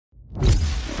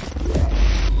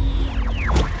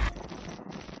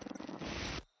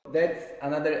That's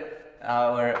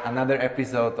another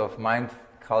episode of Mind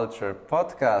Culture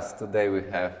podcast. Today we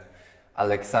have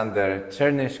Alexander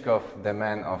Chernyshkov, the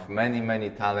man of many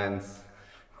talents,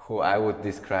 who I would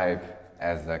describe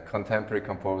as a contemporary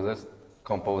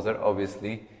composer,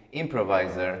 obviously,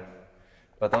 improviser,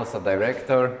 but also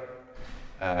director,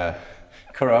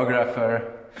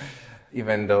 choreographer,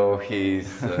 even though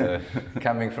he's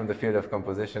coming from the field of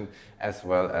composition, as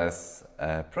well as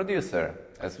a producer,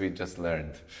 as we just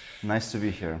learned. Nice to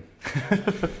be here.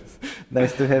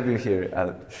 Nice to have you here,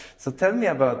 Al. So tell me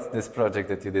about this project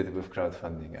that you did with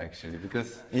crowdfunding, actually,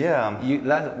 because you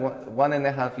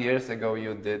 1.5 years ago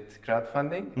you did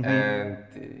crowdfunding, and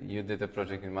you did a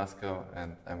project in Moscow,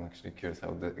 and I'm actually curious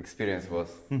how the experience was.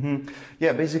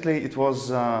 Yeah, basically it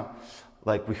was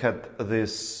like we had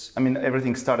this. I mean,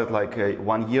 everything started like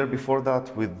 1 year before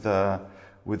that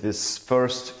with this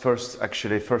first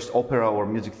opera or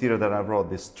music theater that I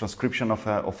wrote, this transcription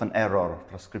of an error,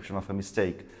 transcription of a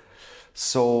mistake.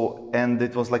 So, and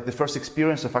it was like the first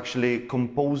experience of actually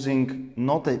composing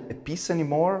not a piece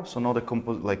anymore, so not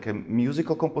like a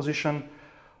musical composition,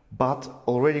 but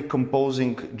already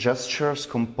composing gestures,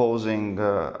 composing,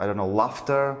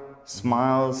 laughter,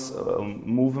 smiles,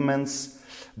 movements,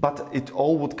 but it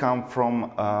all would come from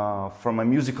a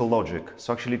musical logic.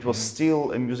 So actually it was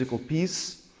still a musical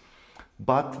piece,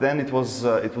 but then it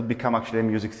would become actually a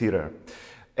music theater.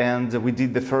 And we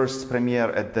did the first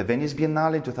premiere at the Venice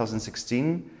Biennale in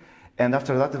 2016, and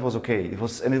after that it was okay.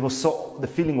 The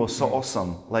feeling was so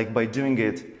awesome. Like by doing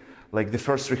it, like the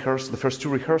first two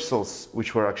rehearsals,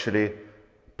 which were actually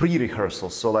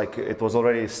pre-rehearsals. So like it was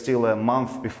already still a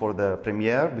month before the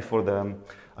premiere.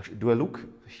 Do I look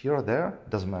here or there?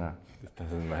 Doesn't matter. It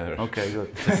doesn't matter. Okay,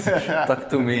 good. Talk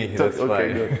to me. That's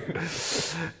okay,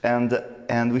 fine. Good.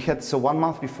 And we had 1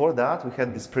 month before that we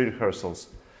had these pre-rehearsals.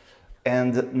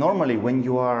 And normally when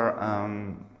you are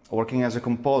working as a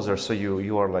composer, so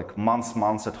you are like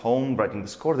months at home writing the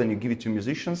score, then you give it to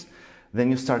musicians, then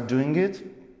you start doing it,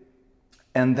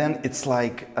 and then it's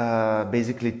like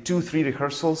basically 2-3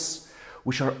 rehearsals,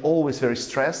 which are always very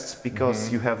stressed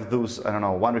because you have those,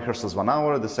 one rehearsal is 1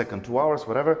 hour, the second 2 hours,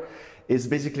 whatever.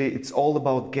 It's all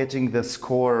about getting the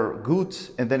score good,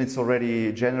 and then it's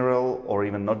already general or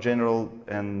even not general,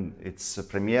 and it's a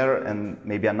premiere and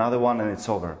maybe another one and it's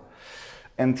over.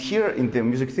 And here in the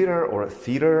music theater or a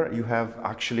theater,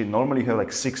 normally you have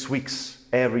like 6 weeks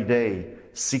every day,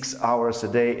 6 hours a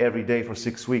day, every day for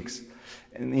 6 weeks.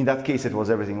 And in that case, it was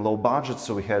everything low budget.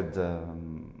 So we had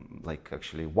like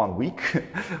actually 1 week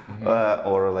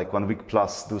or like 1 week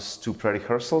plus those 2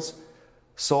 pre-rehearsals.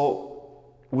 So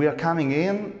we are coming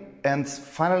in and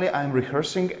finally I'm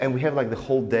rehearsing and we have like the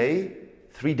whole day,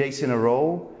 3 days in a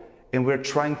row, and we're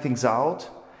trying things out.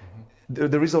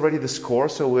 There is already the score,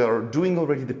 so we are doing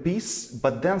already the piece,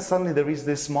 but then suddenly there is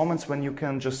this moments when you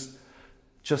can just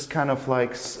kind of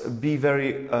like be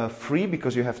very free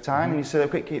because you have time, and you say,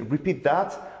 okay, repeat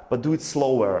that, but do it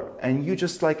slower. And you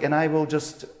just like, and I will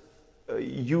just,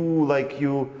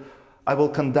 I will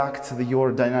conduct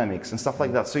your dynamics and stuff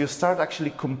like that. So you start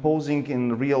actually composing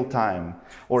in real time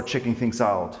or checking things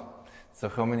out. So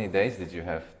how many days did you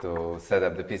have to set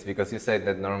up the piece? Because you said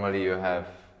that normally you have,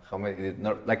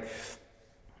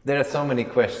 there are so many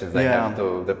questions I have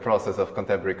to the process of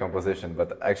contemporary composition,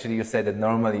 but actually you said that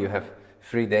normally you have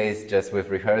 3 days just with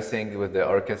rehearsing with the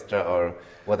orchestra or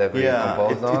whatever you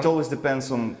compose on. It always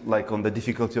depends on the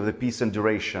difficulty of the piece and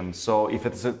duration. So if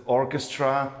it's an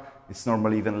orchestra, it's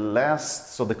normally even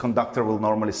less. So the conductor will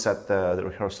normally set the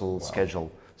rehearsal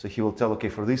schedule. So he will tell, okay,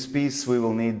 for this piece we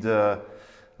will need,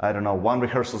 1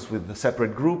 rehearsals with the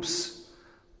separate groups,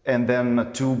 and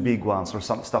then 2 big ones or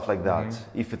some stuff like that.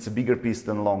 If it's a bigger piece,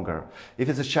 then longer. If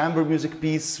it's a chamber music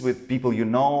piece with people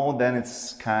then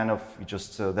it's kind of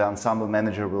just the ensemble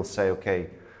manager will say,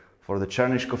 okay, for the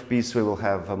Chernyshkov piece we will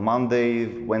have a Monday,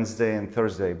 Wednesday and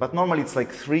Thursday. But normally it's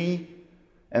like 3,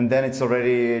 and then it's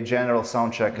already general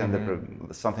sound check and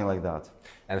something like that.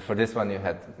 And for this one you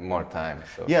had more time.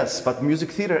 So. Yes, but music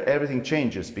theater, everything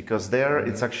changes because there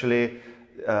it's actually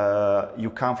you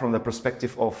come from the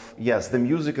perspective of, yes, the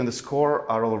music and the score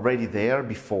are already there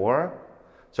before.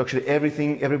 So actually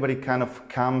everybody kind of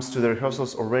comes to the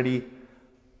rehearsals already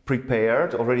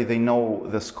prepared, already they know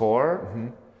the score.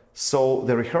 So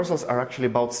the rehearsals are actually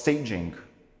about staging.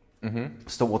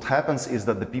 So what happens is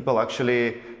that the people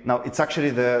now it's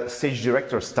actually the stage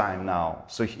director's time now.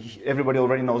 So everybody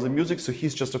already knows the music, so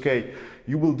he's just, okay,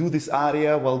 you will do this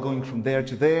aria while going from there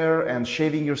to there and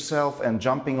shaving yourself and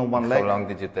jumping on one leg. How long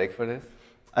did you take for this?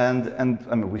 And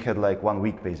I mean, we had like 1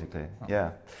 week basically,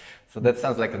 yeah. So that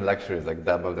sounds like a luxury, it's like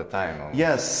double the time.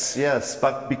 Almost. Yes,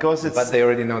 but because it's... But they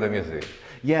already know the music.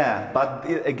 Yeah, but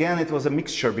again, it was a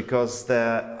mixture because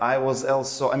I was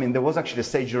also, I mean, there was actually a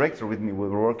stage director with me. We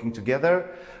were working together,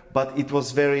 but it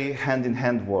was very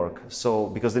hand-in-hand work. So,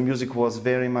 because the music was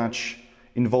very much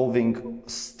involving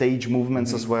stage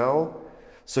movements as well.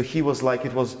 So he was like,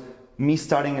 it was me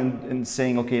starting and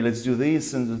saying, okay, let's do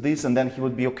this and do this. And then he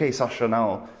would be, okay, Sasha,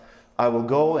 now I will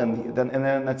go. And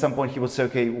then at some point he would say,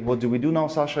 okay, what do we do now,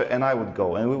 Sasha? And I would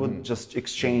go. And we would just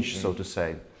exchange, so to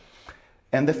say.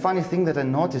 And the funny thing that I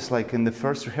noticed, like in the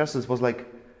first rehearsals, was like,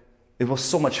 it was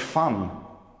so much fun.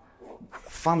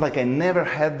 Like I never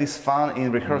had this fun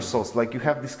in rehearsals. Like you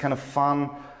have this kind of fun,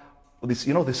 this,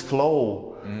 you know, this flow.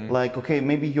 Like, okay,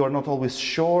 maybe you're not always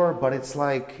sure, but it's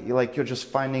like you're just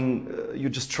finding, you're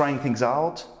just trying things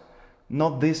out.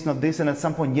 Not this, and at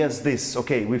some point, yes, this.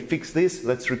 Okay, we fix this.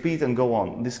 Let's repeat and go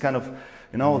on. This kind of,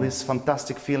 you know, this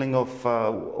fantastic feeling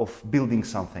of building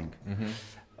something.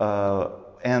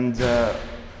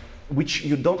 Which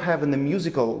you don't have in the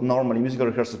musical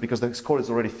rehearsals, because the score is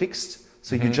already fixed.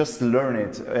 So you just learn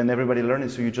it, and everybody learns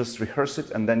it. So you just rehearse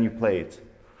it, and then you play it.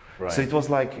 Right. So it was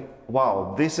like,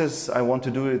 wow, I want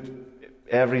to do it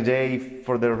every day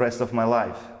for the rest of my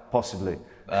life, possibly.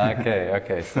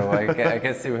 Okay. So I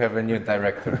can see we have a new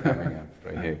director coming up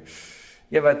right here.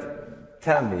 Yeah, but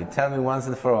tell me once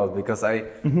and for all, because I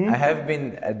have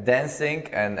been dancing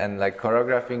and like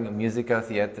choreographing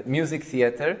music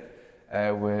theater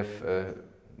with.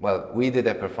 Well, we did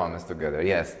a performance together,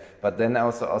 yes. But then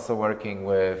also working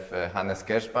with Hannes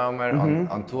Kerschbaumer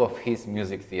on two of his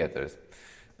music theaters.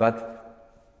 But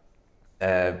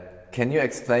can you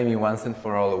explain me once and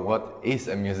for all what is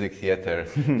a music theater?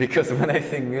 Because when I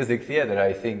think music theater,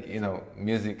 I think, you know,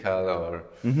 musical or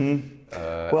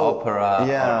opera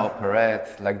or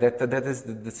operette. Like that is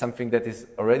something that is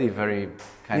already very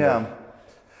kind of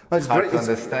hard to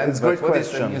understand. It's a great what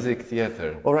question. Is a music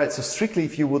theater? All right, so strictly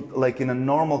if you would, like in a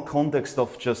normal context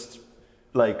of just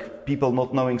like people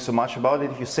not knowing so much about it,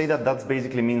 if you say that, that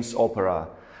basically means opera.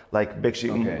 Like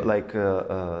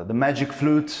the Magic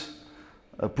Flute,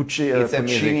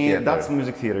 Puccini, that's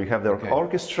music theater. You have the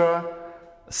orchestra,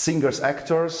 singers,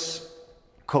 actors,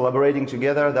 collaborating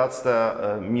together. That's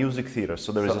the music theater.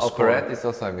 So there is a operette score. is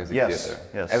also a music theater.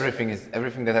 Yes.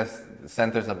 Everything that has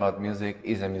centers about music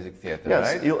is a music theater,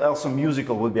 yes, right? Also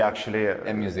musical would be actually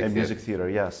a music theater.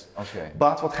 Yes. Okay.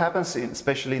 But what happens,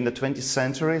 especially in the 20th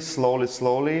century,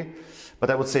 slowly, but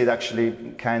I would say it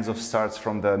actually kind of starts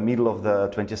from the middle of the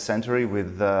 20th century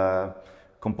with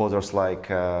composers like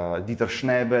Dieter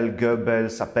Schnebel,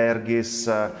 Goebbels, Apergis,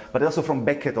 but also from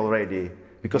Beckett already,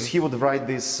 because he would write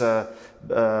these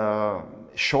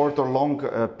short or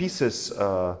long pieces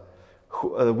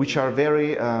which are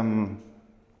very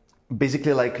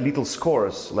basically like little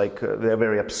scores, like they're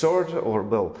very absurd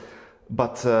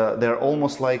but they're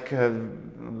almost like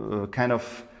kind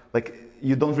of like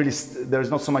you don't really,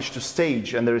 there's not so much to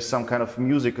stage, and there is some kind of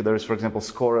music. There is, for example,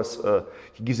 scores,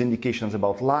 he gives indications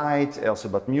about light, also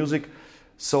about music.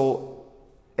 So,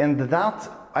 and that,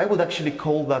 I would actually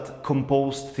call that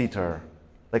composed theater.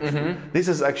 Like this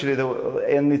is actually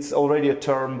and it's already a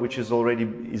term which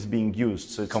is being used.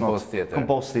 So it's composed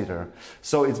theater.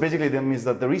 So it's basically that means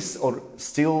that there is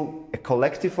still a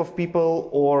collective of people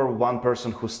or one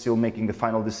person who's still making the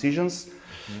final decisions.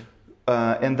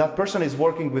 And that person is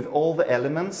working with all the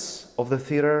elements of the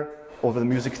theater, of the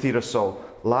music theater. So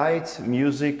light,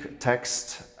 music,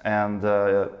 text, and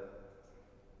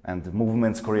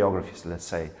movements, choreographies, let's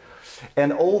say.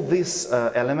 And all these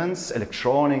elements,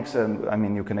 electronics, and I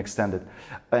mean, you can extend it.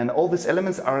 And all these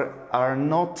elements are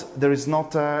not, there is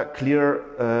not a clear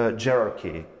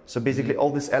hierarchy. So basically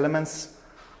all these elements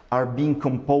are being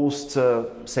composed,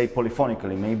 say,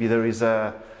 polyphonically. Maybe there is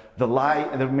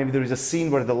maybe there is a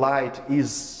scene where the light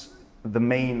is the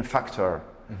main factor.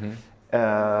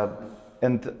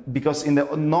 And because in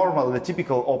the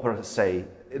typical opera, say,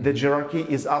 the hierarchy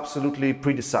is absolutely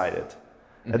pre-decided.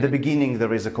 At the beginning,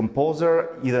 there is a composer.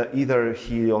 Either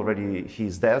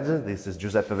he's dead. This is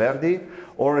Giuseppe Verdi,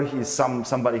 or he's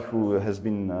somebody who has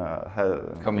been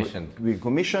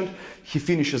commissioned. He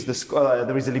finishes the score.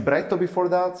 There is a libretto before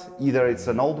that. Either it's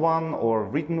an old one or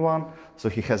written one. So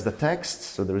he has the text.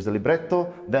 So there is a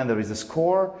libretto. Then there is a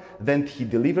score. Then he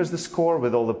delivers the score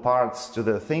with all the parts to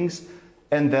the things,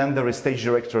 and then the stage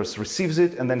director receives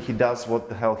it, and then he does what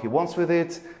the hell he wants with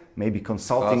it. Maybe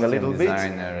consulting a little bit.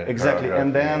 Exactly.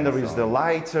 And then there is the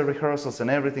light rehearsals and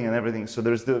everything. So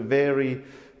there's the very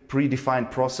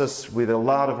predefined process with a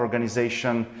lot of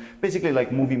organization, basically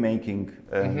like movie making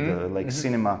and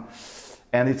cinema.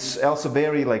 And it's also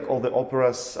very like all the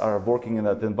operas are working in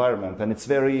that environment. And it's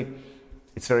very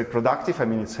it's very productive. I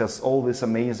mean, it has all this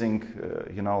amazing,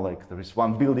 like there is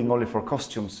one building only for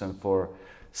costumes and for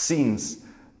scenes.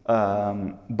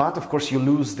 But of course, you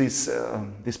lose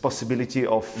this possibility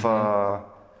of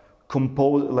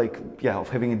of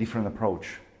having a different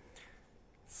approach.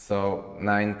 So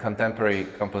now in contemporary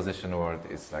composition world,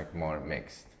 it's like more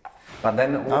mixed. But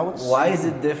then, why is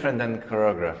it different than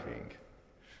choreographing?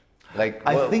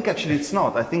 I think actually it's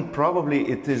not. I think probably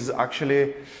it is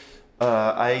actually.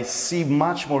 I see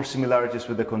much more similarities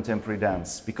with the contemporary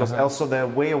dance because also their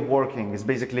way of working is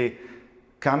basically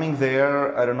coming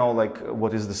there. I don't know, like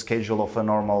what is the schedule of a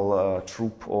normal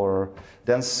troupe or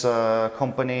dance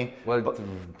company. Well,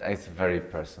 it's very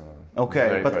personal. Okay,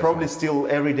 very but personal. probably still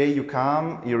every day you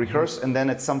come, you rehearse, and then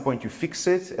at some point you fix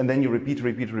it, and then you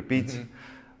repeat.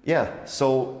 Yeah.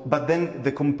 So, but then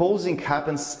the composing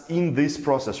happens in this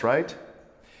process, right?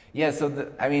 Yeah. So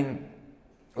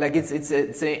it's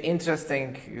an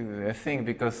interesting thing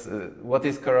because what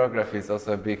is choreography is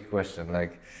also a big question.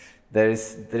 Like there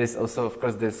is also, of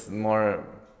course, this more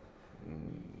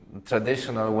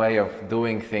traditional way of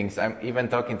doing things. I'm even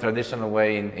talking traditional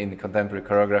way in contemporary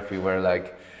choreography, where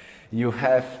like you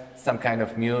have some kind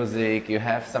of music, you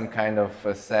have some kind of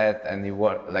set, and you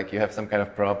work like you have some kind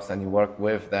of props, and you work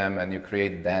with them, and you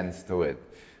create dance to it,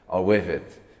 or with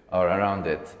it, or around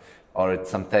it, or it's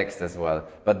some text as well.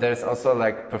 But there's also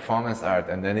like performance art,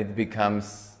 and then it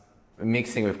becomes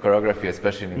mixing with choreography,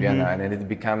 especially in Vienna, and then it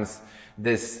becomes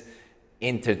this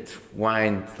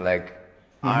intertwined like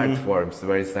art forms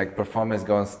where it's like performers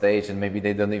go on stage and maybe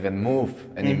they don't even move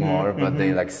anymore, but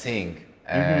they like sing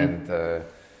and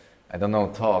I don't know,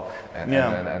 talk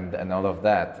and all of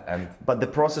that. But the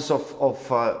process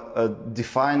of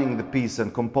defining the piece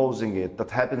and composing it,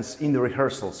 that happens in the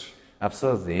rehearsals.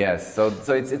 Absolutely, yes. So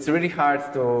it's really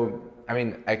hard to. I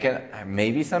mean,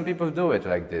 maybe some people do it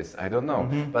like this. I don't know.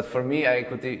 But for me, I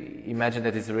could imagine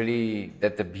that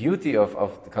that the beauty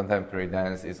of the contemporary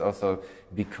dance is also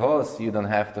because you don't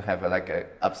have to have a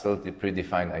absolutely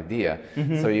predefined idea.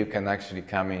 So you can actually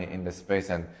come in the space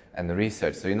and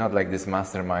research. So you're not like this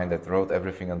mastermind that wrote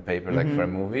everything on paper like for a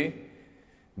movie,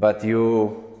 but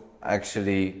you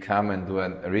actually come and do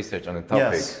a research on a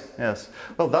topic. Yes.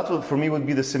 Well, for me would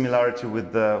be the similarity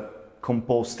with the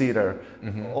composed theater.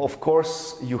 Of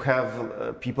course, you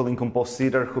have people in composed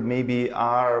theater who maybe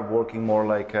are working more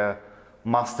like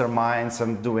masterminds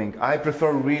and doing. I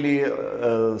prefer really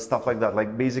stuff like that.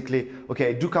 Like basically, okay,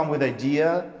 I do come with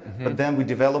idea, but then we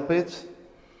develop it,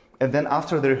 and then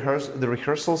after the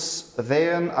rehearsals,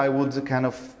 then I would kind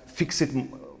of fix it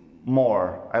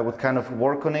more. I would kind of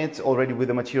work on it already with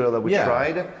the material that we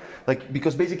tried. Like,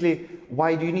 because basically,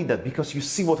 why do you need that? Because you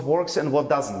see what works and what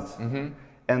doesn't.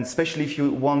 And especially if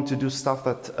you want to do stuff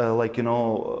that,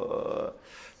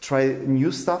 try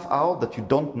new stuff out that you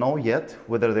don't know yet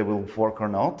whether they will work or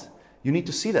not, you need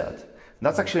to see that.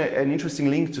 That's actually an interesting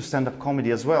link to stand-up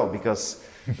comedy as well, because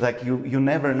like you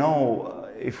never know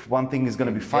if one thing is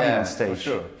going to be funny on stage.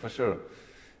 For sure.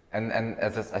 And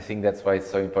I think that's why it's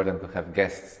so important to have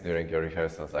guests during your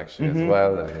rehearsals actually as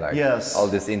well, and all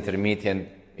these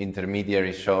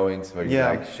intermediary showings where you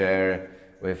like share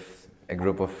with a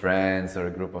group of friends or a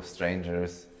group of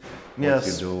strangers what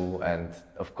you do. And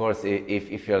of course,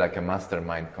 if you're like a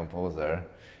mastermind composer,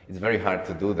 it's very hard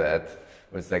to do that.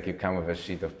 It's like you come with a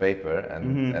sheet of paper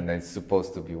and it's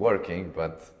supposed to be working,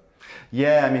 but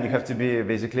I mean, you have to be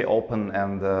basically open,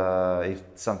 and if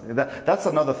something that's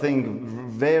another thing,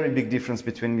 very big difference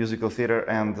between musical theater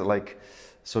and like,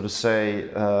 so to say,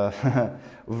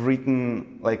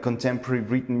 written, like contemporary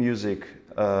written music.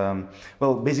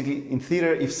 Well, basically in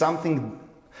theater, if something,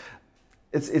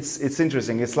 it's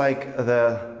interesting. It's like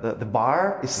the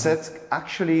bar is set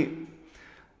actually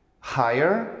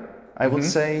higher, I would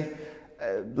say.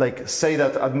 Like say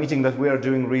that admitting that we are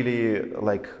doing really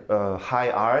like high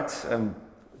art,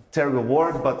 terrible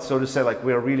word, but so to say, like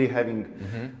we are really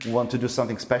want to do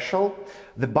something special.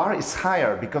 The bar is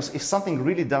higher because if something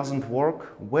really doesn't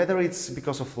work, whether it's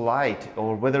because of light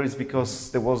or whether it's because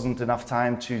there wasn't enough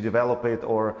time to develop it,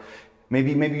 or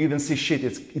maybe you even see shit,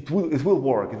 it will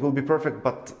work, it will be perfect,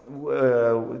 but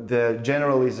the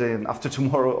general is in after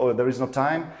tomorrow or there is no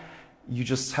time. You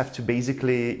just have to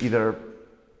basically either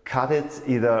cut it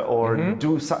or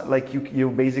do like you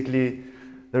basically,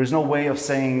 there is no way of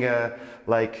saying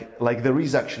like there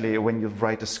is actually when you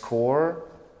write a score,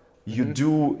 you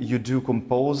do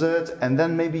compose it, and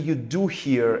then maybe you do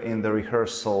hear in the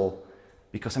rehearsal,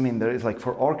 because I mean there is like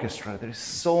for orchestra there is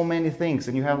so many things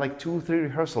and you have like 2-3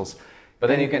 rehearsals, but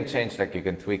then you can change, like you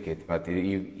can tweak it, but there's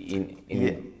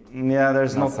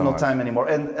no time anymore.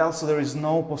 And also there is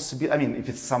no possibility, I mean if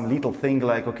it's some little thing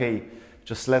like okay,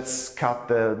 just let's cut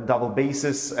the double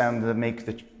basses and make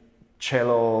the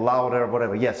cello louder,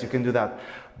 whatever. Yes, you can do that.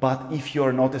 But if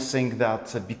you're noticing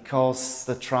that because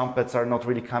the trumpets are not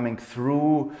really coming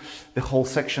through, the whole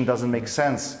section doesn't make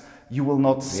sense, you will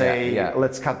not say,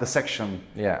 let's cut the section.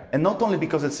 Yeah. And not only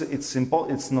because it's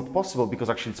not possible, because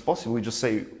actually it's possible. We just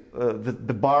say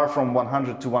the bar from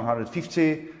 100 to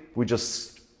 150, we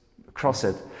just cross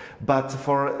it. But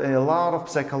for a lot of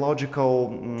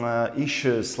psychological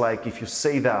issues, like if you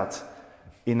say that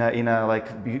in a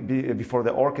like before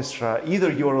the orchestra,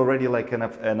 either you're already like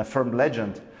an affirmed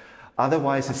legend,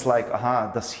 otherwise it's like,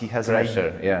 does he has pressure?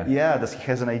 an idea? Yeah, does he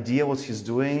has an idea what he's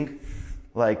doing?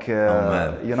 Like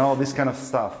you know, this kind of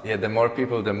stuff. Yeah, the more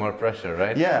people, the more pressure,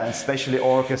 right? Yeah, especially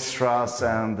orchestras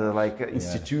and like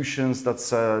institutions. That's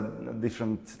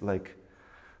different, like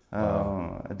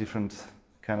different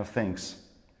kind of things.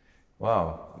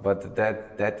 Wow, but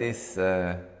that is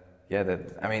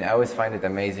that, I mean, I always find it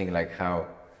amazing, like how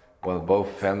well both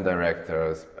film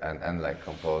directors and like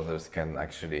composers can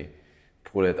actually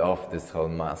pull it off, this whole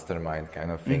mastermind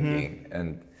kind of thinking.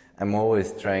 And I'm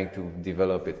always trying to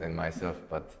develop it in myself,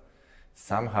 but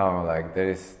somehow like there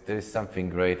is something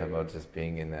great about just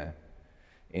being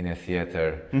in a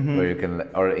theater where you can,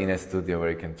 or in a studio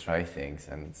where you can try things,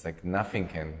 and it's like nothing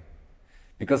can,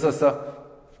 because also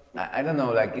I don't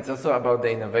know, like it's also about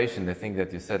the innovation, the thing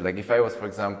that you said. Like if I was, for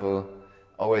example,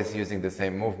 always using the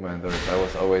same movement, or if I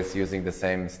was always using the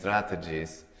same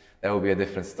strategies, that would be a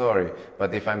different story.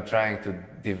 But if I'm trying to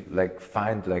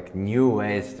find like new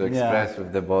ways to express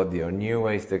with the body, or new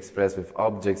ways to express with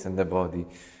objects in the body,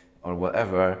 or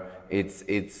whatever, it's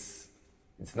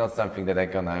not something that I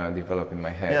can develop in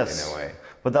my head in a way.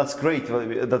 But that's great.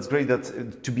 That's great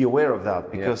that to be aware of that,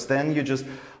 because then you just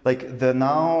like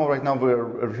right now we're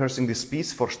rehearsing this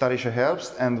piece for Starischer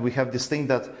Herbst, and we have this thing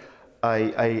that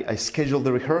I schedule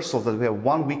the rehearsals that we have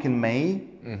 1 week in May.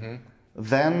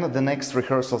 Then the next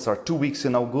rehearsals are 2 weeks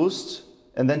in August,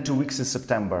 and then 2 weeks in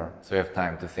September. So you have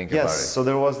time to think about it. Yes, so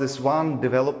there was this one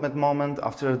development moment.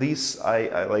 After this, I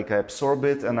absorb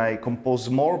it and I compose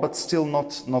more, but still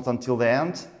not until the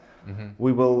end.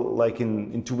 We will, like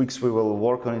in 2 weeks, we will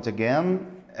work on it again,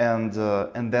 and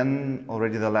then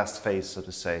already the last phase, so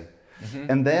to say.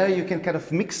 And there you can kind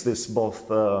of mix this both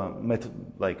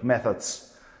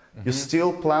methods. You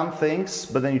still plan things,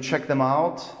 but then you check them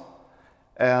out.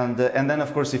 And then,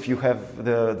 of course, if you have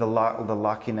the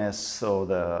luckiness or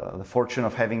the fortune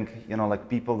of having, you know, like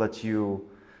people that you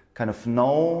kind of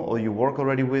know or you work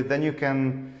already with, then you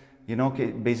can, you know,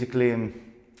 basically,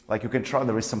 like you can try.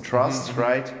 There is some trust,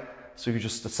 right? So you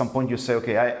just at some point you say,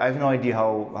 okay, I have no idea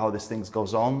how this thing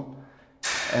goes on,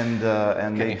 and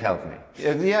can you help me?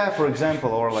 Yeah, for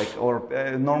example, or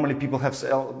normally people have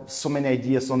so many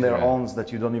ideas on their own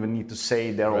that you don't even need to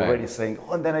say. They're already saying,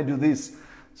 oh, and then I do this.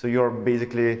 So you're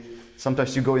basically,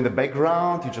 sometimes you go in the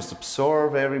background, you just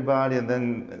absorb everybody, and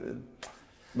then...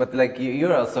 But like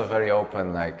you're also very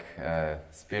open, like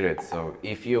spirit. So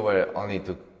if you were only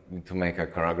to make a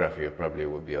choreography, you probably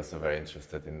would be also very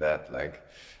interested in that. Like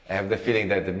I have the feeling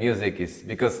that the music is,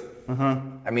 because,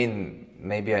 I mean,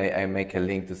 maybe I make a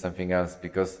link to something else,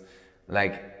 because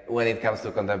like when it comes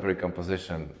to contemporary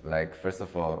composition, like first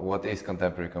of all, what is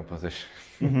contemporary composition?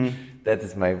 That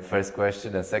is my first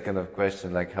question. And second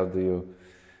question, like how do you,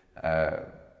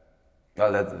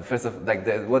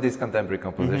 what is contemporary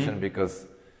composition? Because,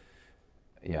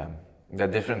 there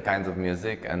are different kinds of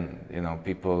music, and you know,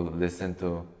 people listen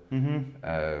to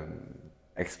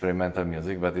experimental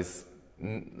music, but it's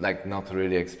like not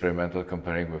really experimental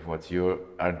comparing with what you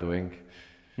are doing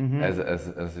as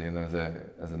you know,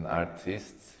 as an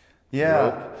artist.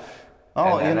 Group.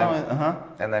 Oh, and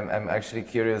I'm actually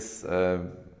curious,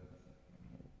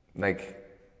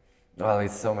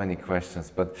 it's so many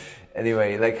questions, but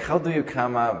anyway, like how do you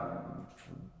come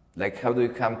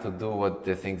to do what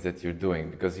the things that you're doing?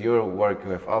 Because you're working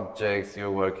with objects,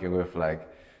 you're working with like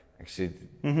actually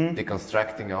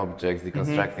deconstructing objects,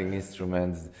 deconstructing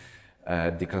instruments,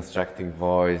 deconstructing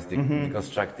voice,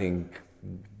 deconstructing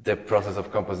the process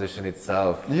of composition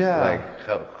itself. Like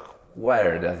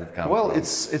where does it come from? Well,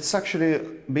 it's actually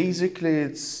basically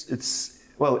it's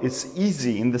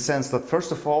easy in the sense that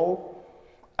first of all,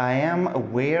 I am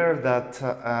aware that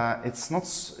it's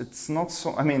not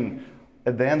so. I mean,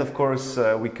 at the end, of course,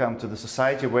 we come to the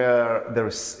society where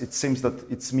it seems that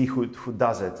it's me who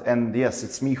does it, and yes,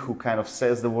 it's me who kind of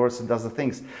says the words and does the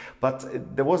things.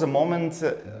 But there was a moment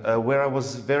where I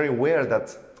was very aware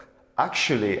that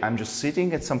actually I'm just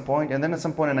sitting at some point, and then at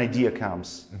some point an idea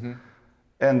comes.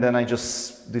 And then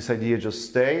this idea just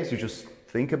stays, you just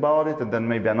think about it, and then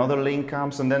maybe another link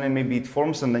comes, and then maybe it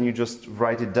forms, and then you just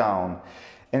write it down.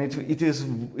 And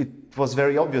it was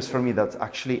very obvious for me that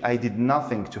actually I did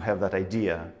nothing to have that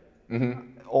idea.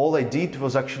 All I did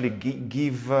was actually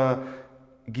give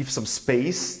some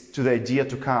space to the idea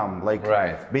to come, like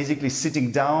basically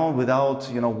sitting down without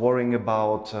worrying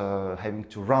about having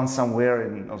to run somewhere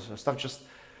and all sort of stuff,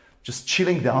 just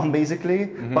chilling down basically,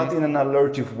 but in an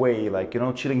alertive way, like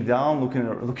chilling down,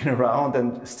 looking around,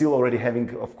 and still already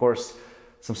having, of course,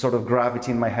 some sort of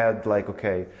gravity in my head, like,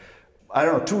 okay, I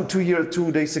don't know,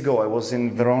 2 days ago I was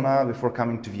in Verona before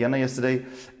coming to Vienna yesterday,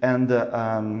 and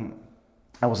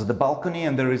I was at the balcony,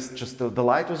 and there is just the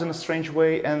light was in a strange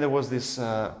way, and there was this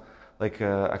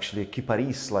actually a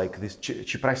kiparis, like this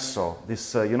cipresso,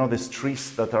 this these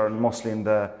trees that are mostly in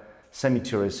the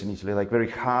cemeteries in Italy, like very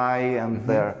high, and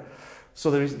there. So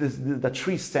there is the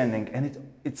tree standing, and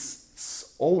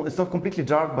it's not completely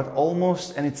dark, but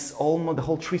almost, and it's almost the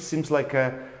whole tree seems like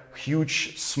a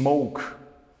huge smoke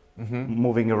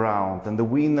moving around, and the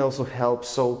wind also helps.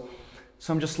 So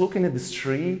I'm just looking at this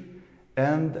tree.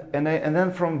 And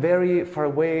then from very far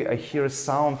away, I hear a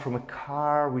sound from a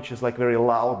car, which is like very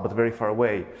loud, but very far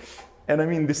away. And I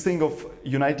mean, this thing of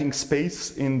uniting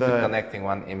space in the... connecting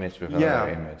one image with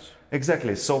another image.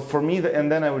 Exactly. So for me,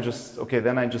 and then I would just,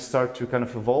 then I just start to kind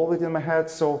of evolve it in my head.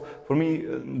 So for me,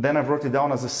 then I wrote it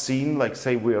down as a scene, like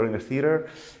say we are in a theater,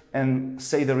 and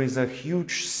say there is a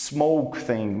huge smoke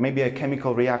thing, maybe a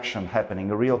chemical reaction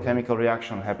happening, a real chemical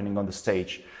reaction happening on the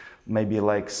stage. Maybe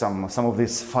like some of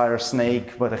this fire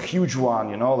snake, but a huge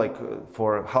one, like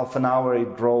for half an hour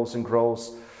it grows and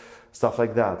grows, stuff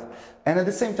like that. And at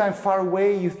the same time, far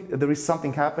away, there is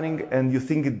something happening, and you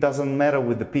think it doesn't matter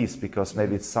with the piece because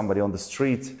maybe it's somebody on the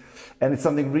street, and it's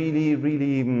something really,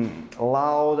 really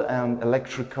loud and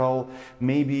electrical.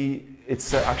 Maybe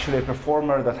it's actually a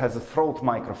performer that has a throat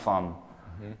microphone,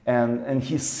 and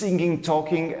he's singing,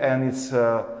 talking, and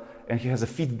and he has a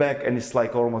feedback, and it's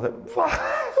like almost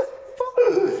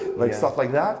like stuff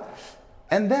like that.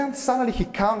 And then suddenly he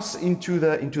comes into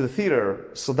the theater,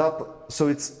 so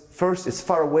it's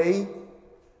far away,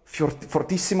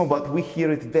 fortissimo, but we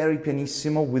hear it very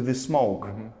pianissimo with the smoke,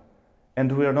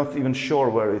 and we are not even sure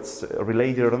where it's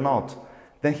related or not.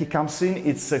 Then he comes in,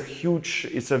 it's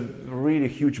a really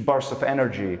huge burst of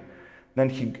energy. Then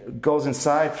he goes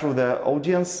inside through the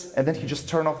audience, and then he just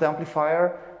turns off the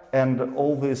amplifier, and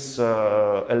all these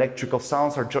electrical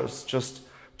sounds are just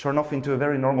turn off into a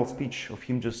very normal speech of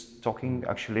him just talking.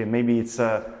 Actually, maybe it's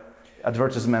an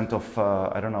advertisement of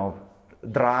I don't know,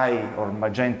 Dry or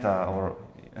Magenta, or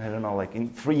I don't know,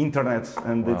 like free internet,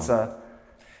 and it's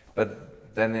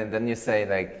But then you say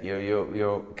like you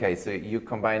okay, so you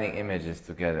combining images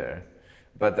together,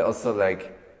 but also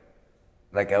like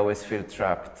I always feel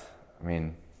trapped. I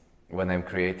mean, when I'm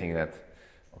creating that.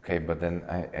 Okay, but then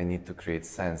I need to create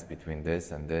sense between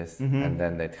this and this, and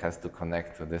then it has to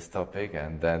connect to this topic,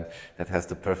 and then that has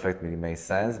to perfectly make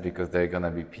sense because there are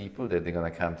gonna be people that they're gonna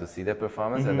come to see the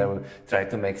performance, and they will try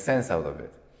to make sense out of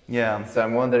it. Yeah. So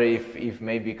I'm wondering if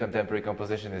maybe contemporary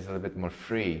composition is a little bit more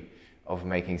free of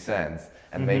making sense,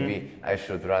 and maybe I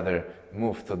should rather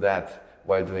move to that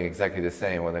while doing exactly the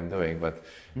same what I'm doing. But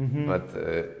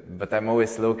I'm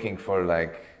always looking for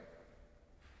like,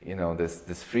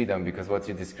 this freedom, because what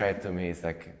you described to me is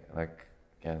like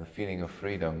the feeling of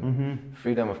freedom,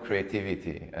 freedom of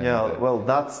creativity. And well,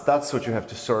 that's what you have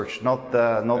to search, not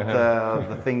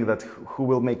the thing that who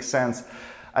will make sense.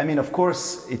 I mean, of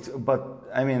course,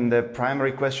 the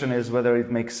primary question is whether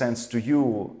it makes sense to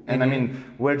you. And I mean,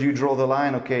 where do you draw the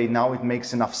line? Okay, now it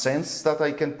makes enough sense that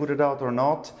I can put it out or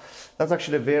not. That's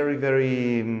actually a very,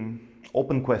 very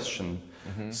open question.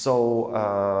 So,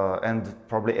 and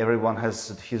probably everyone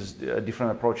has his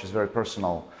different approach, is very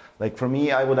personal. Like for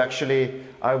me, I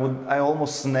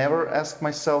almost never ask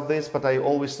myself this, but I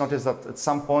always notice that at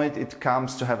some point it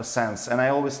comes to have a sense. And I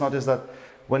always notice that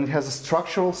when it has a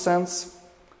structural sense,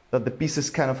 that the pieces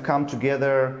kind of come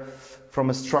together from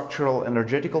a structural,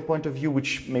 energetical point of view,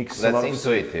 which makes a lot of sense. That's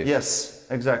intuitive. Yes,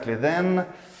 exactly. Then,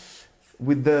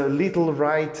 with the little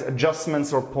right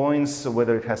adjustments or points,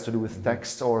 whether it has to do with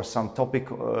text or some topic,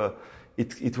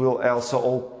 it will also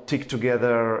all tick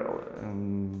together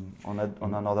on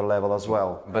another level as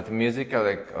well. But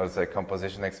musical, also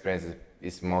composition experience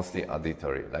is mostly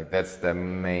auditory. Like that's the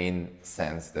main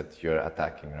sense that you're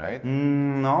attacking, right?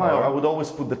 No, I would always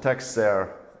put the text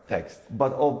there. Text.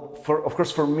 But of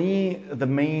course, for me, the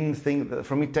main thing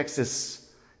for me, text is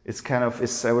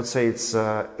I would say it's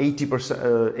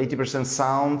 80%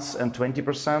 sounds and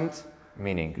 20%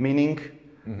 meaning.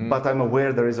 But I'm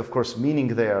aware there is of course meaning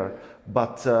there.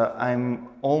 But I'm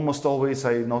almost always,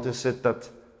 I notice it that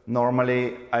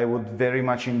normally I would very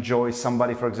much enjoy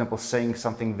somebody, for example, saying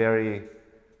something very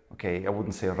okay, I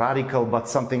wouldn't say radical, but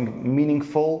something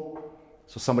meaningful.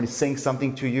 So somebody saying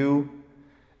something to you,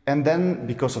 and then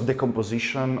because of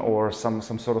decomposition or some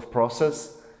sort of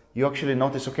process, you actually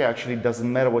notice, okay, actually it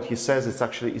doesn't matter what he says,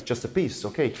 it's just a piece.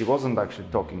 Okay, he wasn't actually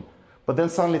talking. But then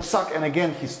suddenly suck, and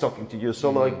again he's talking to you.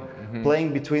 So like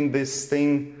playing between this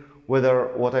thing, whether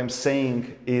what I'm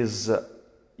saying is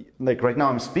like right now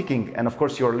I'm speaking, and of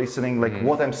course you're listening, like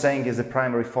what I'm saying is the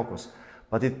primary focus.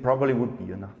 But it probably would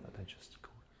be enough that I just go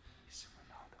listen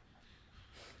another.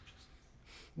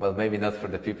 Well, maybe not for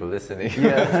the people listening.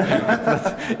 Yeah.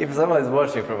 But if someone is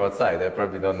watching from outside, they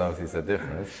probably don't notice a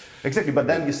difference. Exactly, but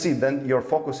then you see, then your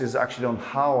focus is actually on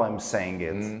how I'm saying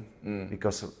it,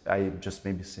 because I just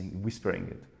maybe whispering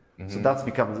it. So that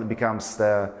becomes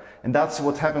the, and that's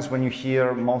what happens when you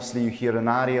hear, mostly you hear an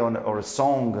aria or a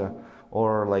song,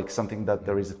 or like something that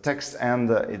there is a text, and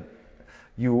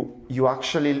you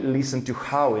actually listen to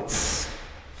how it's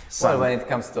sung. Well, when it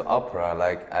comes to opera,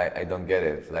 like I don't get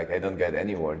it. Like I don't get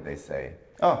any word they say.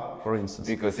 Oh, for instance.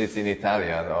 Because it's in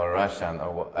Italian or Russian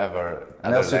or whatever.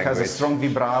 And also it has a strong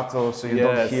vibrato, so you Yes,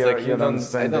 don't hear, like you don't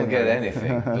understand. I don't get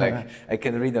anything. Like I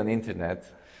can read on internet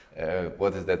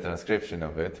what is the transcription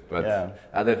of it, but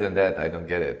other than that, I don't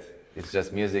get it. It's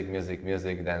just music, music,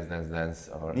 music, dance, dance, dance,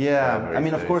 or I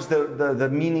mean, of course, the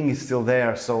meaning is still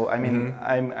there. So I mean,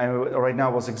 I'm right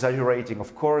now was exaggerating.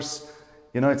 Of course,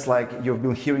 you know, it's like you've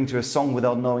been hearing to a song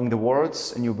without knowing the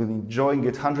words, and you've been enjoying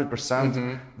it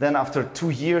 100%. Then after 2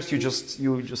 years, you just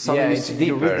suddenly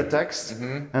you read the text,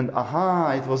 and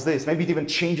it was this. Maybe it even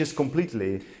changes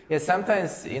completely. Yeah,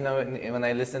 sometimes, you know, when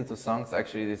I listen to songs,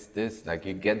 actually it's this, like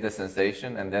you get the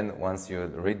sensation, and then once you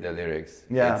read the lyrics,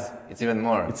 it's even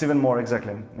more. It's even more,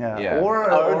 exactly. Yeah. Or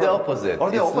the opposite. Or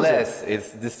the it's opposite. Less.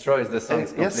 It destroys the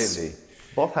songs completely. Yes,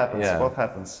 both happens. Yeah. Both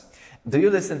happens. Do you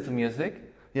listen to music?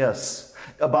 Yes,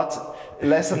 but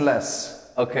less and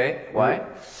less. Okay, why?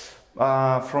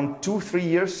 From 2-3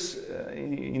 years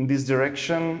in this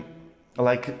direction,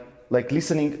 like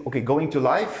listening, okay, going to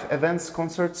live events,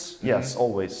 concerts, yes,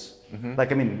 always.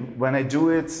 Like, I mean, when I do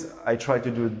it, I try to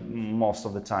do it most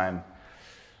of the time.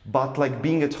 But like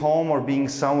being at home or being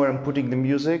somewhere and putting the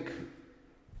music,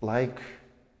 like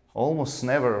almost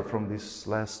never from these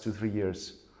last 2-3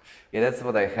 years. Yeah, that's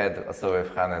what I had also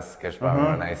with Hannes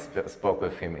Kerschbaumer when I spoke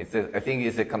with him. I think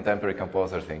it's a contemporary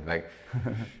composer thing. Like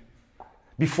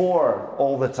before,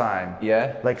 all the time.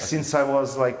 Yeah. Like since I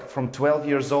was like from 12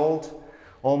 years old,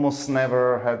 almost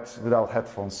never had without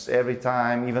headphones. Every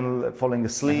time, even falling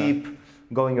asleep,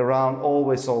 going around,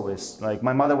 always. Like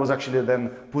my mother was actually then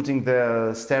putting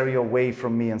the stereo away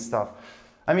from me and stuff.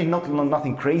 I mean,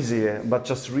 nothing crazy, but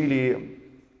just really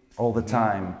all the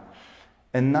time.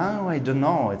 And now I don't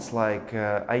know, it's like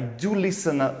I do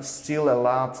listen still a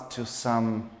lot to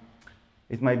some,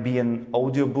 it might be an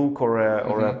audiobook or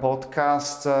a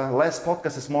podcast. Less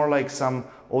podcast, is more like some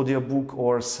audiobook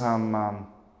or some,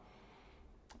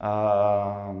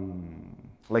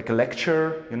 like a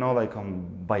lecture, you know, like on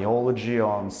biology,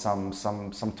 on some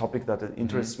topic that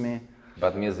interests me.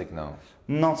 But music, no.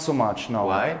 Not so much, no.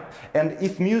 Why? And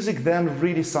if music, then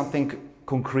really something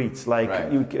concrete, like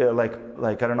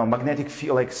like I don't know, magnetic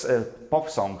feel, like pop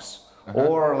songs,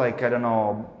 or like I don't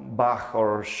know, Bach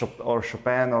or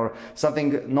Chopin or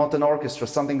something, not an orchestra,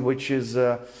 something which is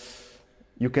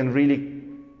you can really,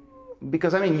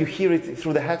 because I mean you hear it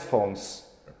through the headphones.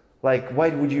 Like why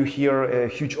would you hear a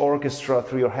huge orchestra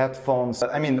through your headphones?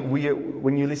 I mean,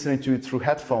 when you listen to it through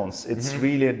headphones, it's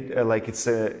really like it's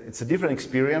a different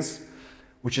experience,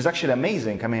 which is actually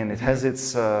amazing. I mean, it has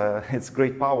its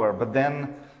great power. But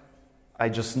then I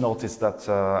just noticed that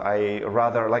I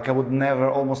would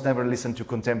almost never listen to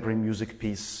contemporary music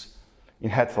piece in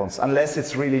headphones, unless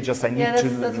it's really just I need to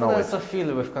know that's what I it. also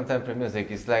feel with contemporary music.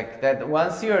 It's like that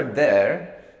once you're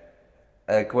there,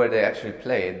 like where they actually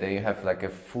play it, then you have like a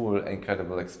full,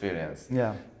 incredible experience.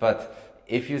 Yeah. But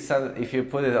if you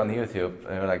put it on YouTube,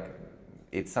 you're like,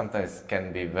 it sometimes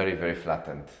can be very, very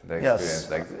flattened, the experience.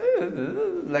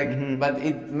 Yes. But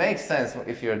it makes sense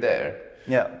if you're there.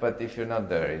 Yeah. But if you're not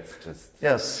there, it's just...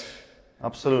 Yes,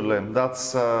 absolutely.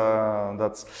 That's.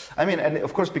 I mean, and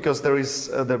of course, because there's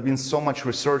been so much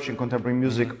research in contemporary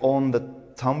music on the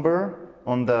timbre,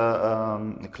 on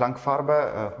the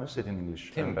Klangfarbe. What is it in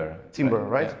English? Timbre,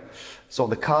 right? Yeah. So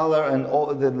the color and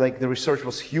all the research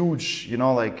was huge. You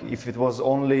know, like if it was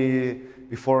only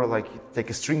before, like take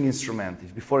a string instrument.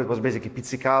 If before it was basically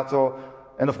pizzicato,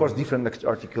 and of course different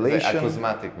articulation. Like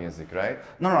acousmatic music, right?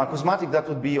 No, acousmatic, that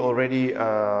would be already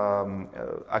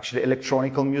actually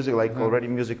electronical music, like already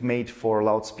music made for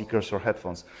loudspeakers or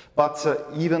headphones. But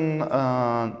even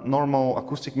normal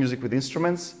acoustic music with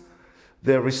instruments,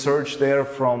 the research there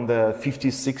from the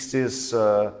 50s, 60s,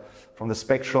 from the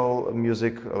spectral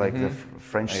music, like the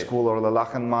French school or the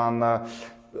Lachenmann,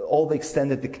 all the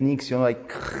extended techniques,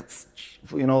 like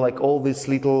all these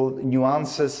little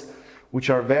nuances, which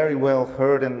are very well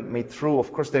heard and made through.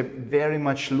 Of course, they very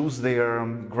much lose their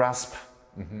grip,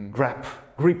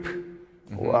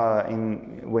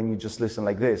 when you just listen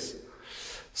like this.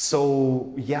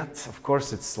 So, yet, of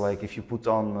course, it's like if you put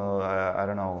on, I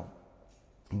don't know,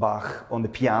 Bach on the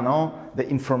piano, the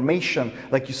information,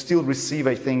 like you still receive,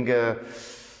 I think, I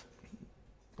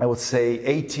would say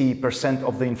 80%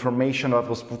 of the information that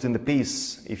was put in the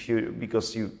piece,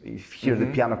 because you hear the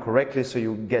piano correctly, so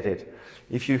you get it.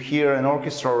 If you hear an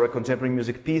orchestra or a contemporary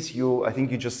music piece, I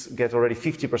think you just get already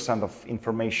 50% of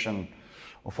information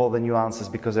of all the nuances,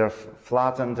 because they're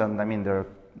flattened, and I mean there are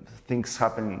things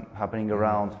happening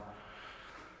around.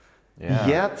 Yeah.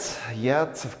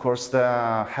 Yet, of course,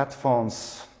 the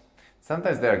headphones.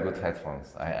 Sometimes there are good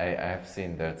headphones. I have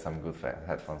seen there some good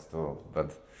headphones too,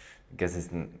 but I guess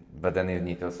but then you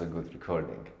need also good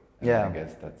recording. And I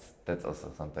guess that's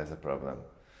also sometimes a problem.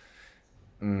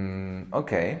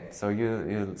 Okay, so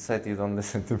you said you don't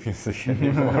listen to music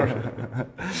anymore.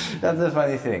 That's a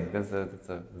funny thing. That's a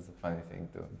funny thing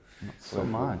too. Not so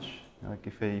much. Like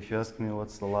if you ask me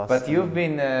what's the last. But you've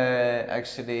been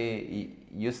actually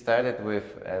you started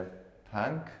with a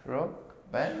punk rock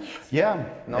band. Yeah.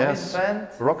 Noise band.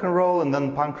 Rock and roll and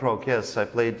then punk rock. Yes, I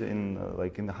played in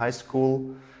in the high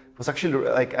school. It was actually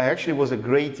I actually was a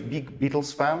big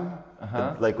Beatles fan.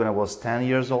 Like when I was 10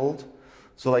 years old.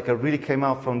 So like I really came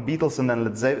out from Beatles and then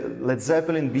Led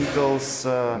Zeppelin, Beatles,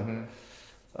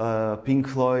 Pink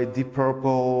Floyd, Deep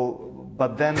Purple,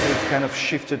 but then it kind of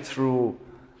shifted through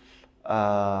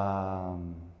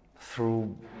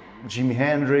Jimi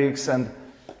Hendrix and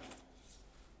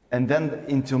then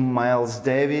into Miles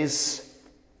Davis.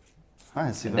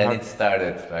 And then it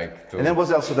started And then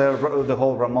was also the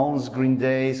whole Ramones, Green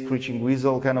Day, Screeching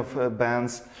Weasel kind of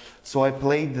bands. So I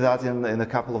played that in a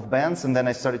couple of bands, and then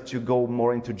I started to go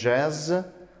more into jazz,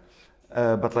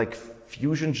 but like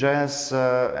fusion jazz,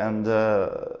 so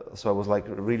I was like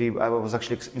I was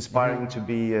actually inspiring to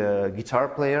be a guitar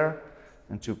player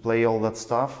and to play all that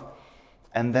stuff.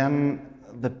 And then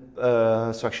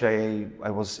so actually I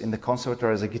was in the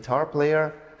conservatory as a guitar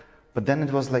player, but then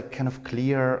it was like kind of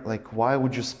clear, like why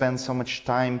would you spend so much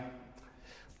time?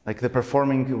 Like the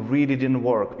performing really didn't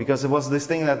work, because it was this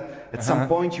thing that at some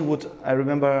point I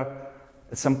remember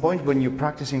at some point when you're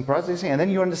practicing, and then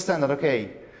you understand that,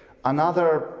 okay,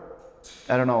 another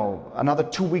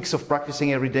 2 weeks of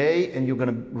practicing every day and you're going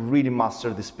to really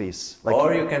master this piece.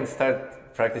 Or you can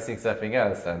start practicing something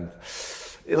else and...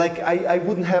 Like I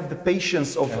wouldn't have the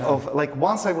patience of like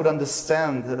once I would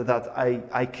understand that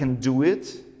I can do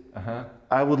it,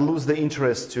 I would lose the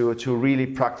interest to really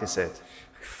practice it.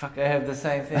 Fuck, I have the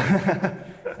same thing.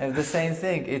 I have the same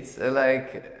thing. It's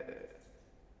like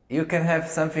you can have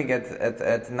something at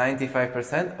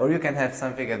 95%, or you can have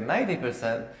something at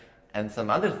 90% and some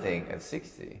other thing at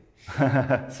 60%.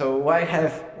 So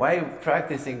why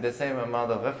practicing the same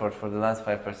amount of effort for the last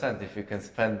 5% if you can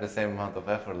spend the same amount of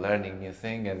effort learning new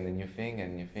thing and a new thing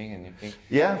and new thing and new thing?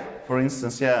 Yeah, for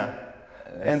instance, yeah.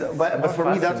 But for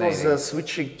me that was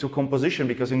switching to composition,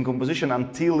 because in composition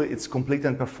until it's complete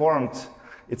and performed,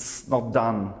 it's not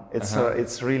done.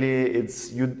 It's really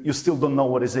you still don't know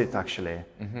what is it actually.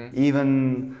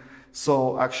 Even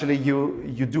so, actually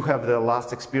you do have the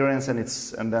last experience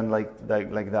and then like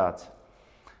that.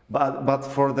 But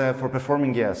for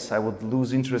performing, yes, I would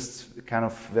lose interest kind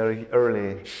of very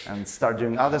early and start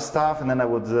doing other stuff, and then I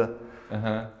would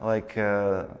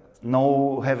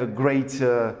have a great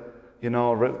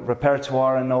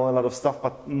repertoire and know a lot of stuff,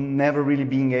 but never really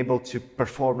being able to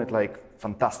perform it like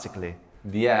fantastically.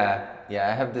 Yeah,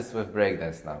 I have this with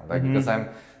breakdance now, because I'm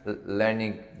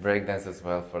learning breakdance as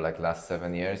well for like last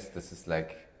 7 years. This is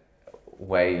like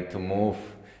way to move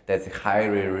that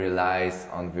highly relies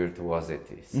on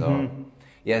virtuosity. So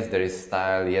yes, there is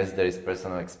style, yes, there is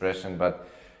personal expression, but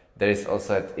there is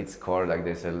also at its core, like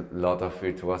there's a lot of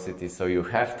virtuosity. So you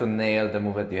have to nail the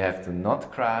movement, you have to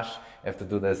not crash, you have to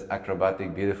do those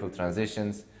acrobatic, beautiful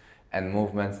transitions and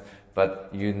movements, but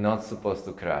you're not supposed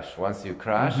to crash. Once you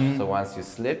crash, so once you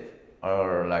slip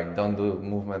or like don't do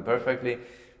movement perfectly,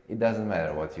 it doesn't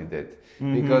matter what you did,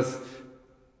 because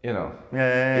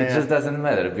it just doesn't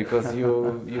matter, because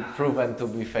you proven to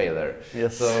be failure.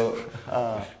 Yes.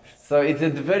 So it's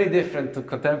very different to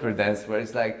contemporary dance, where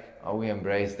it's like, oh, we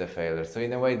embrace the failure. So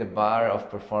in a way, the bar of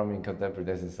performing contemporary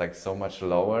dance is like so much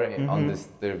lower on this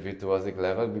the virtuosic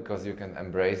level, because you can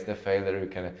embrace the failure,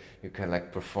 you can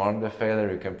like perform the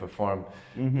failure, you can perform,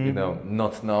 you know,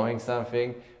 not knowing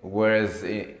something, whereas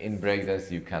in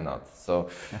breakdance you cannot. So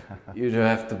you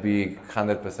have to be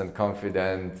 100%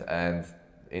 confident and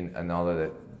in all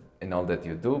that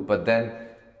you do. But then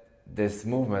these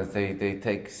movements, they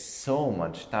take so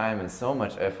much time and so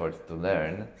much effort to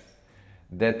learn,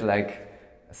 that like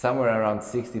somewhere around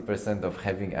 60% of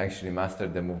having actually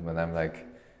mastered the movement, I'm like,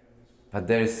 but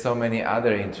there is so many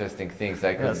other interesting things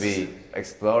I could be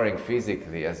exploring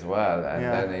physically as well. And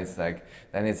then it's like,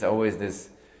 then it's always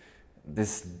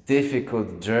this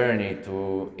difficult journey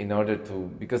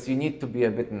because you need to be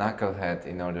a bit knucklehead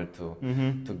in order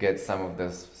to get some of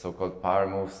those so-called power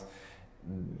moves,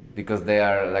 because they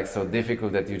are like so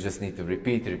difficult that you just need to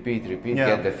repeat,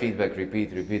 get the feedback,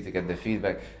 repeat, get the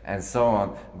feedback, and so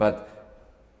on. But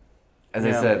as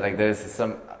I said, like there's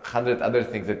some 100 other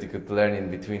things that you could learn in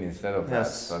between instead of that.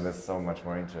 So that's so much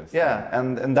more interesting. Yeah,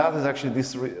 and that is actually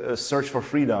this search for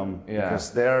freedom. Because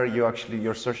there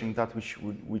you're searching that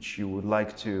which you would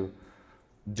like to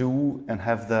do and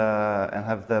have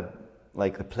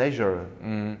the pleasure.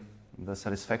 The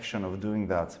satisfaction of doing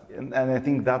that, and I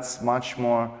think that's much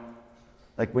more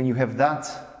like when you have that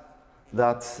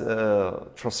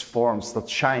transforms, that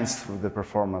shines through the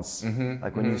performance.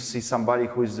 Like when you see somebody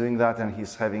who is doing that and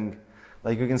he's having,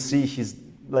 like you can see he's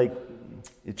like,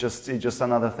 it's just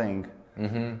another thing.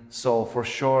 So for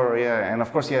sure, and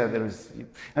of course,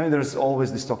 there's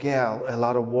always this talk, a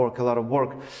lot of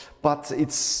work, but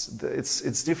it's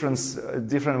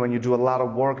different when you do a lot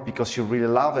of work because you really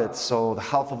love it. So the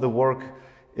half of the work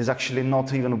is actually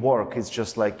not even work. It's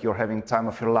just like you're having time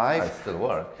of your life. It's still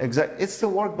work. Exactly, it's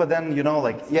still work, but then it's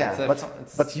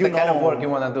you the kind of work you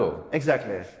want to do.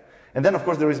 Exactly. And then, of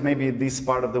course, there is maybe this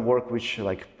part of the work which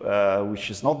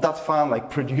is not that fun, like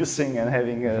producing and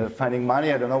having finding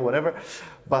money. I don't know, whatever.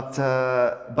 But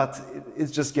it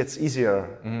just gets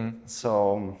easier.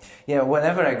 So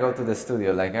whenever I go to the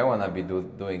studio, like I wanna be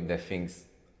doing the things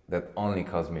that only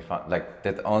cause me fun, like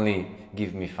that only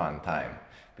give me fun time.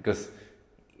 Because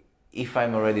if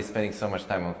I'm already spending so much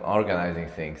time on organizing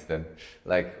things, then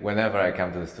like whenever I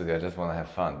come to the studio, I just wanna have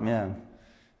fun. Yeah.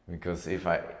 Because if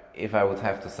I would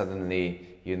have to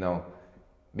suddenly,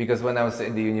 because when I was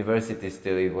in the university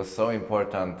still, it was so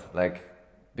important, like,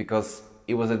 because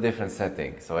it was a different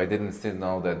setting. So I didn't still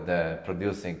know that the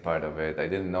producing part of it, I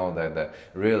didn't know that the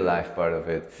real life part of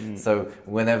it. So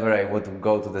whenever I would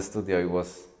go to the studio, it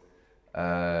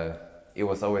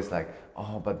was always like,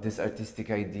 oh, but this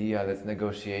artistic idea, let's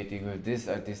negotiate it with this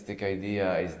artistic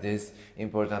idea. Is this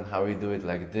important? How we do it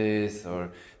like this?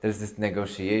 Or there's this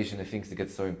negotiation. I think it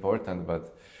gets so important.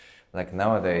 But like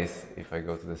nowadays, if I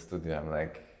go to the studio, I'm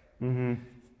like,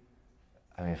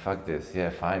 I mean, fuck this. Yeah,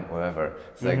 fine, whatever.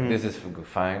 It's like, this is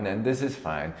fine and this is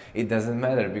fine. It doesn't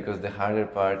matter because the harder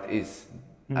part is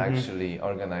actually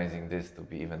organizing this to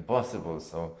be even possible.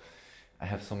 So I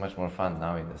have so much more fun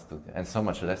now in the studio, and so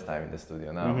much less time in the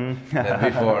studio now than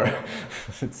before.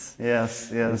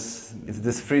 Yes. It's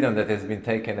this freedom that has been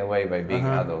taken away by being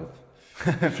adult.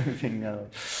 Being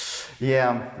adult.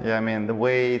 Yeah. I mean, the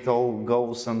way it all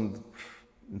goes, and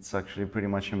it's actually pretty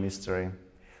much a mystery.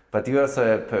 But you're also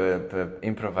an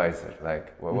improviser.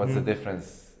 Like, what's the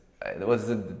difference? What's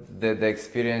the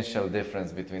experiential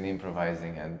difference between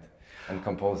improvising and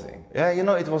composing? Yeah,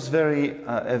 it was a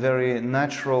very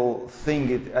natural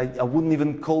thing. I wouldn't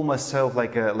even call myself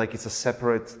like it's a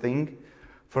separate thing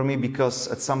for me, because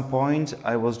at some point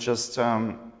I was just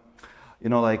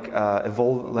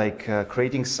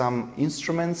creating some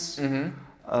instruments,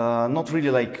 not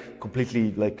really like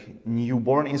completely like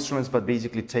newborn instruments, but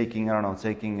basically taking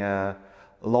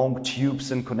long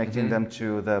tubes and connecting them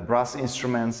to the brass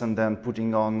instruments, and then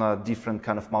putting on different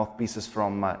kind of mouthpieces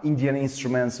from Indian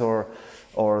instruments or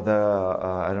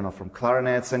from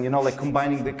clarinets, and like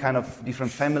combining the kind of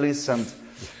different families, and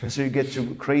so you get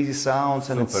to crazy sounds,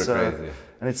 and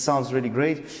it sounds really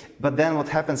great. But then what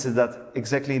happens is that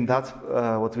exactly in that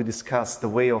what we discussed, the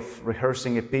way of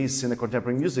rehearsing a piece in the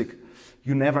contemporary music,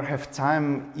 you never have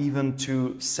time even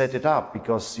to set it up,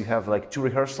 because you have like 2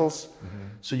 rehearsals.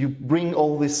 So you bring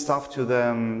all this stuff to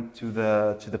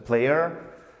the player,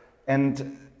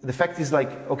 and the fact is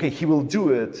like, okay, he will do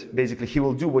it. Basically, he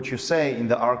will do what you say in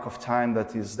the arc of time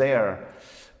that is there,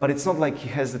 but it's not like he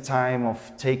has the time of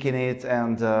taking it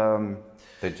and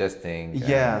digesting.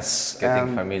 Yes,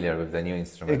 getting familiar with the new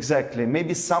instrument. Exactly.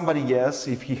 Maybe somebody, yes,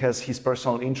 if he has his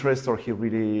personal interest or he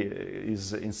really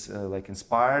is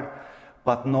inspired.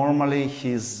 but normally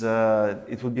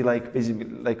it would be like basically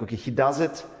like, okay, he does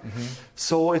it.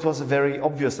 So it was very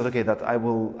obvious that, okay, that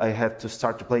I had to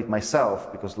start to play it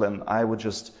myself, because then I would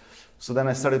just, so then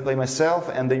I started playing myself,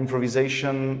 and the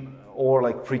improvisation or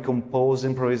like pre-composed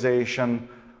improvisation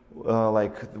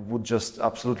like would just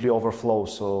absolutely overflow.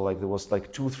 So like there was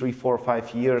like 2, 3, 4,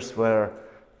 5 years where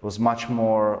it was much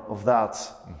more of that.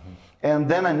 And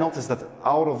then I noticed that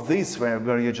out of this,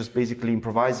 where you're just basically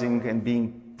improvising and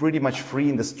being pretty much free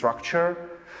in the structure,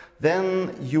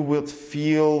 then you would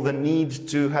feel the need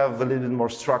to have a little bit more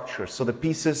structure. So the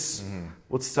pieces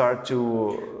would start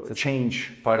to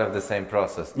change. Part of the same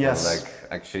process. Yes. Like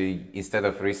actually, instead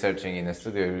of researching in a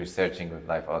studio, you're researching with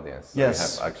live audience. So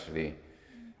Yes. you have actually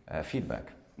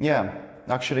feedback. Yeah,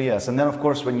 actually yes. And then of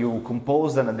course when you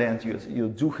compose, then at the end you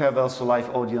do have also live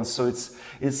audience. So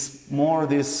it's more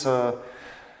this.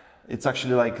 It's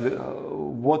actually like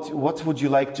what would you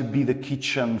like to be the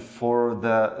kitchen for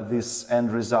this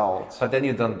end result? But then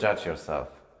you don't judge yourself.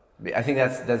 I think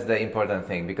that's the important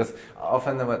thing, because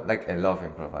often like I love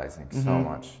improvising so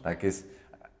much. Like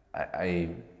I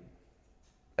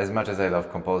as much as I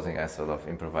love composing, I also love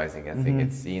improvising. I think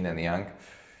it's yin and yang.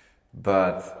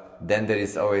 But then there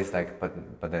is always like,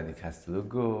 but then it has to look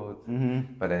good,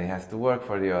 but then it has to work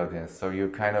for the audience. So you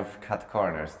kind of cut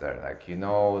corners there, like, you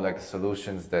know, like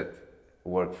solutions that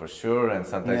work for sure, and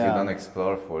sometimes you don't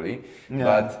explore fully,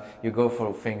 but you go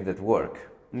for things that work.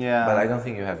 Yeah. But I don't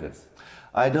think you have this.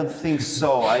 I don't think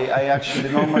so. I actually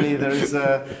normally there is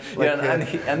a like You're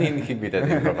an uninhibited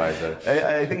improviser.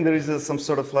 I think there is some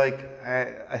sort of like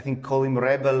I think call him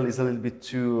rebel is a little bit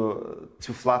too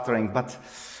flattering, but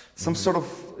some sort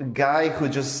of guy who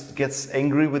just gets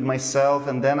angry with myself,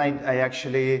 and then I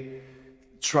actually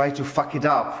try to fuck it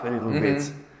up a little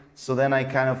bit. So then I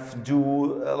kind of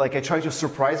do like I try to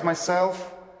surprise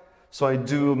myself. So I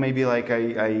do maybe like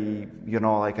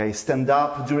I stand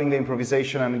up during the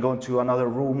improvisation and go into another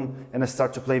room and I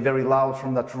start to play very loud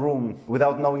from that room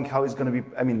without knowing how it's going to be.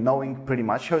 I mean, knowing pretty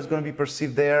much how it's going to be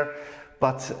perceived there,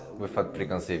 but without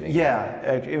preconceiving.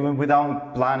 Yeah, even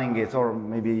without planning it, or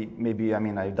maybe I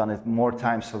mean I've done it more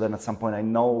times, so then at some point I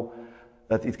know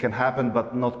that it can happen,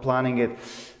 but not planning it.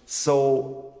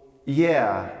 So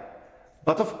yeah.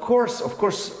 But of course,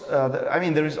 I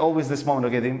mean, there is always this moment.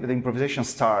 Okay, the improvisation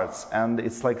starts, and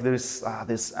it's like there is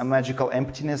this magical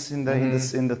emptiness in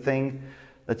the thing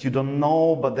that you don't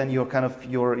know. But then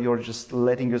you're just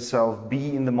letting yourself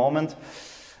be in the moment,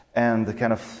 and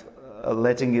kind of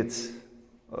letting it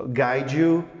guide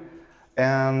you.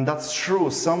 And that's true.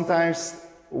 Sometimes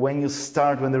when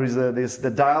there is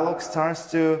the dialogue starts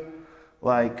to.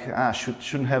 Like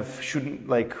shouldn't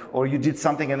like, or you did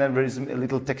something and then there is a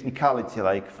little technicality,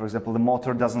 like for example the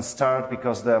motor doesn't start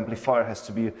because the amplifier has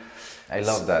to be. I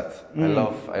love that.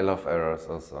 I love errors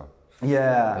also.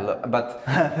 Yeah. But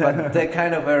the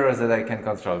kind of errors that I can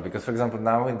control, because for example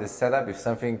now in this setup, if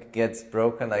something gets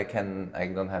broken, I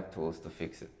don't have tools to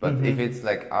fix it. But if it's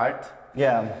like art,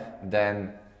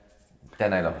 then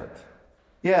I love it.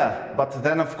 Yeah, but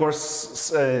then of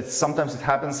course sometimes it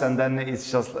happens, and then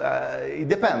it's just it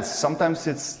depends. Sometimes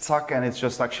it's stuck, and it's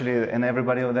just actually, and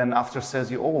everybody then after says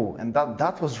you, oh, and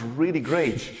that was really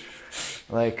great.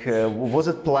 Like was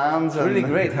it planned? It's really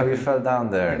great how you fell down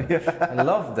there. I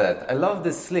love that. I love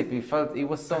this slip. It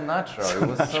was so natural. It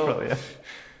was natural,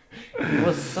 it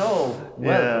was so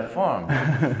well performed.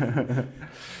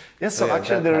 Yeah, so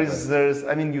actually there's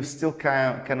I mean you still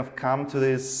kind of come to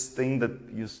this thing that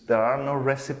there are no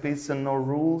recipes and no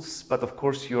rules, but of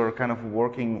course you're kind of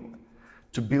working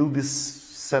to build this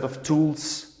set of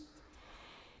tools.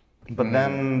 But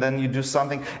then you do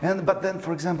something, but then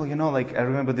for example, you know, like I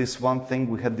remember this one thing,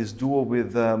 we had this duo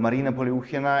with Marina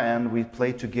Poliukhina, and we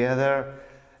played together,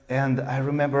 and I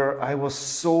remember I was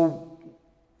so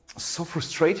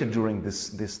frustrated during this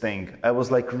thing. I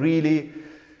was like really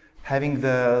having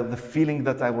the feeling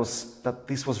that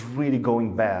this was really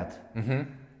going bad, and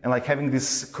like having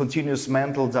this continuous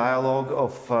mental dialogue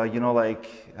of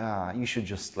you should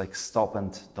just like stop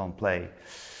and don't play,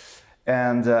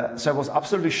 and so I was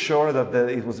absolutely sure that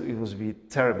it was be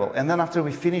terrible. And then after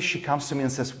we finished, she comes to me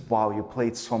and says, "Wow, you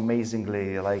played so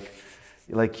amazingly,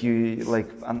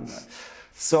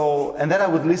 so." And then I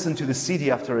would listen to the CD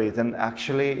after it, and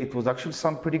it would actually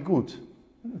sound pretty good.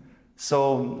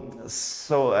 So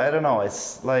I don't know.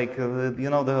 It's like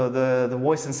the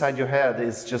voice inside your head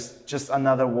is just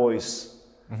another voice.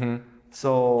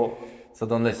 So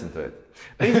don't listen to it.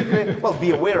 Basically, well,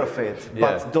 be aware of it,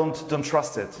 but don't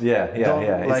trust it. Yeah.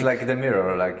 It's like the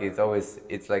mirror. Like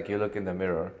it's like you look in the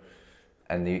mirror,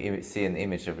 and you see an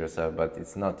image of yourself, but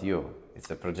it's not you. It's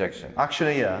a projection.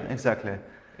 Actually, yeah, exactly.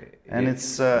 And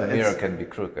it's the mirror can be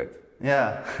crooked.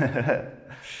 yeah.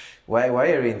 Why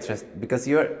are you interested? Because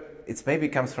it maybe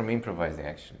comes from improvising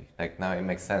actually. Like now it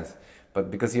makes sense,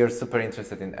 but because you're super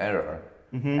interested in error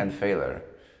and failure,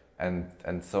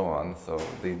 and so on. So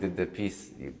they did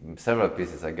several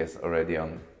pieces, I guess, already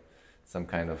on some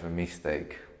kind of a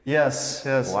mistake. Yes.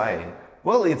 Why?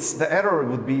 Well, it's the error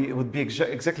would be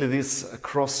exactly this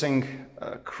crossing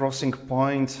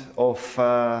point of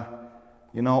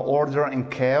order and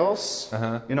chaos,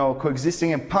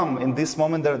 coexisting, and in this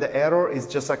moment the error is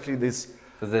just actually this.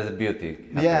 So there's a beauty.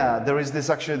 Yeah, there is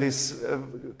this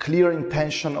clear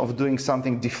intention of doing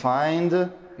something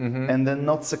defined and then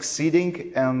not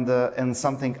succeeding, and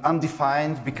something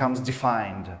undefined becomes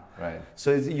defined. Right.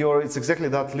 So it's exactly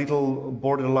that little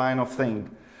borderline of thing.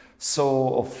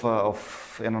 So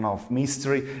of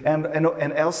mystery, and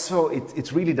also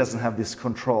it really doesn't have this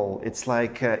control. It's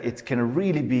like it can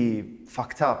really be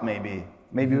fucked up, maybe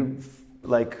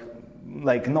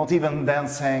like not even then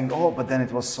saying, oh, but then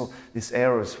this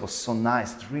error was so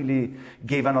nice. It really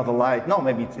gave another light. No,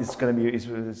 maybe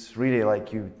it's really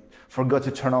like you forgot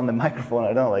to turn on the microphone.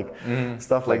 I don't know,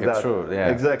 stuff like that. True, yeah.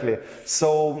 Exactly.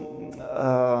 So,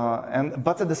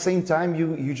 but at the same time,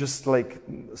 you just like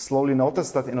slowly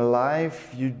notice that in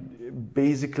life you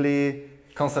basically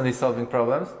constantly solving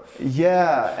problems.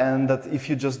 Yeah, and that if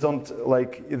you just don't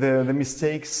the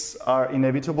mistakes are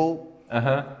inevitable.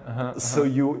 So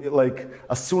you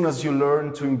as soon as you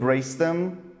learn to embrace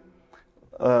them,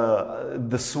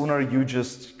 the sooner you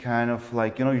just kind of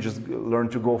you just learn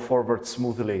to go forward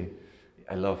smoothly.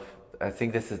 I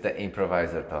think this is the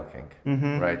improviser talking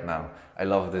right now. I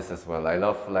love this as well. I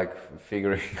love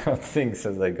figuring out things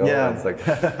as I go. Yeah. It's like,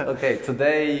 okay,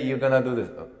 today you're gonna do this.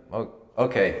 Oh,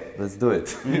 okay, let's do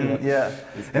it. Yeah.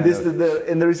 And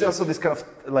and there is also this kind of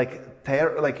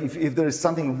if there is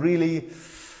something really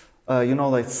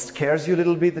scares you a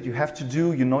little bit that you have to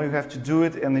do, you have to do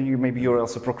it, and then you're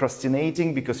also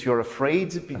procrastinating because you're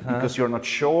afraid, because you're not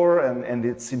sure, and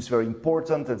it seems very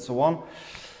important, and so on.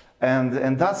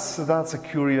 And that's a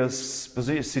curious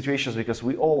situation, because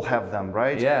we all have them,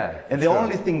 right? Yeah. And the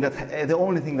only thing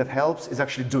that helps is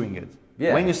actually doing it.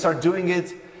 Yeah. When you start doing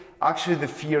it, actually the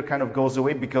fear kind of goes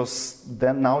away, because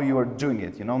then now you are doing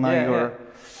it.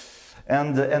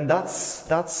 And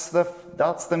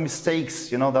that's the mistakes.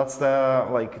 That's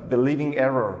the living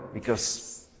error.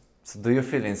 Because. So do you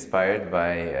feel inspired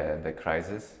by the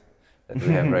crisis that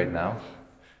we have right now?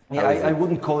 Yeah, I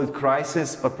wouldn't call it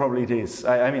crisis, but probably it is.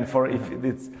 I mean, if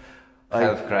it's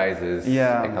health crisis,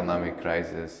 economic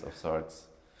crisis of sorts.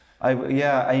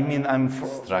 I'm for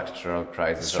structural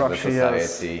crisis of the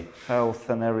society, yes, health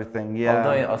and everything. Yeah.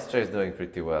 Although Austria is doing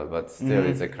pretty well, but still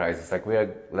it's a crisis.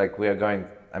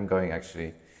 I'm going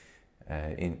actually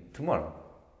in tomorrow.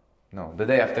 No, the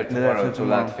day after tomorrow to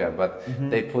Latvia. But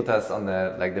they put us on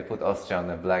they put Austria on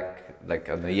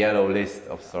on the yellow list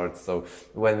of sorts. So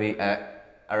when we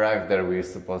arrive there, we're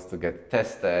supposed to get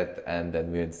tested, and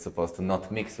then we're supposed to not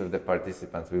mix with the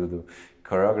participants. We will do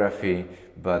choreography,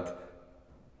 but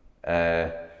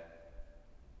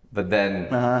then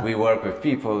we work with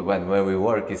people. When we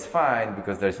work is fine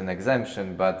because there's an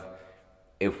exemption, but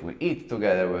if we eat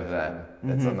together with them,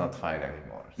 that's not fine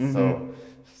anymore.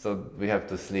 So we have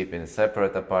to sleep in a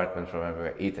separate apartment from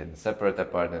everyone, eat in a separate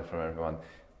apartment from everyone,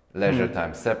 leisure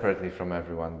time separately from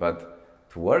everyone, but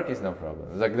to work is no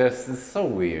problem. It's so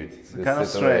weird. It's kind of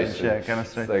strange, yeah, kind of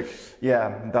strange.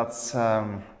 That's.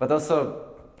 But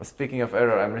also, speaking of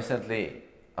error, I've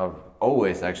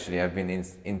been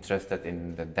interested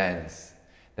in the dance,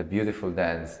 the beautiful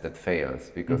dance that fails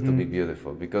to be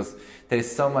beautiful, because there is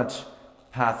so much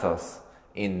pathos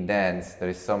in dance. There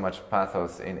is so much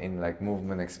pathos in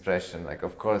movement expression.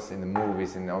 Of course, in the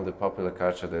movies, in all the popular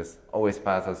culture, there's always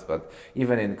pathos, but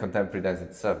even in contemporary dance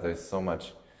itself, there is so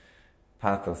much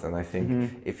pathos. And I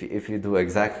think if you do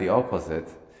exactly opposite,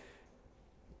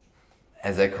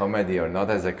 as a comedy or not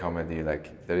as a comedy,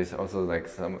 there is also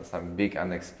some big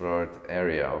unexplored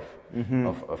area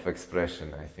of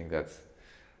expression. I think that's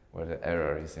where the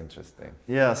error is interesting.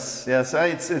 Yes.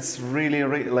 It's really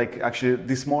actually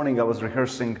this morning I was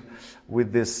rehearsing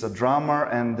with this drummer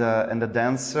and a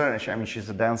dancer. I mean, she's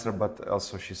a dancer, but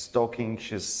also she's talking.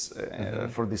 She's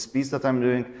for this piece that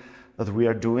we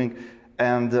are doing,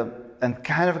 and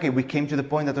kind of we came to the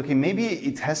point that maybe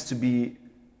it has to be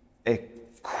a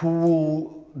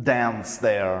cool dance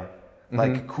there,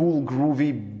 cool,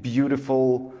 groovy,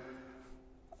 beautiful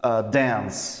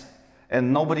dance.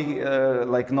 And nobody,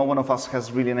 no one of us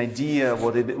has really an idea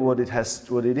what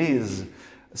it is.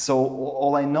 So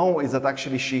all I know is that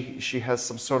actually she has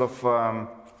some sort of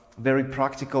very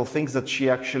practical things that she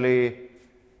actually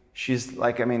she's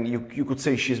like, I mean, you could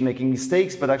say she's making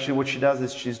mistakes, but actually what she does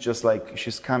is she's just like,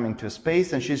 she's coming to a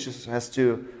space and she's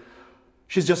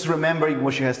just remembering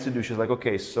what she has to do. She's like,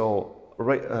 okay, so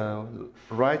right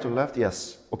or left?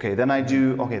 Yes. Okay, then I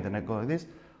go like this.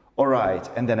 All right,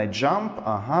 and then I jump,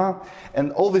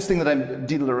 and all these things that I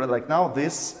did like now,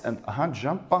 this, and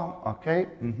jump, bam, okay,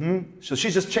 So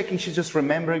she's just checking, she's just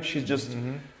remembering, she's just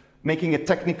making a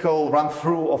technical run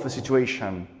through of a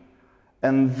situation.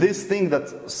 And this thing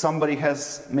that somebody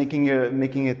has making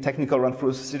a technical run through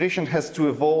a situation has to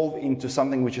evolve into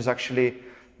something which is actually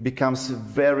becomes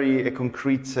very a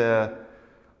concrete,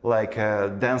 like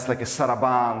a dance, like a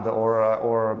saraband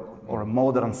or a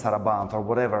modern saraband or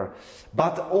whatever,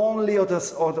 but only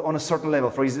on a certain level.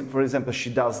 For example,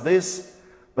 she does this,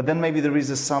 but then maybe there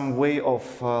is some way of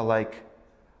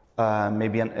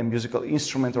maybe a musical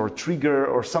instrument or a trigger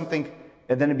or something,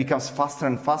 and then it becomes faster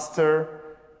and faster.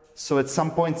 So at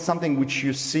some point, something which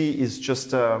you see is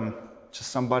just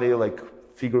somebody like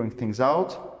figuring things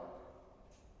out,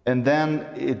 and then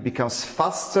it becomes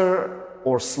faster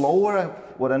or slower,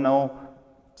 what I know.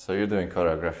 So you're doing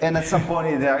choreography. And at some point,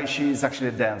 she is actually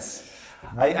a dance.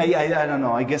 I don't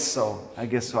know. I guess so.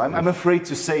 I'm afraid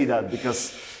to say that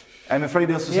because I'm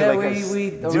afraid also yeah, say like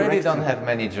we already don't have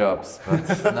many jobs,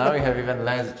 but now we have even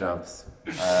less jobs.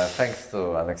 Thanks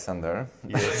to Alexander.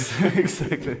 Yes,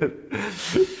 exactly.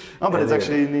 No, but it's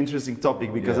actually an interesting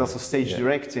topic because also stage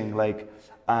directing, like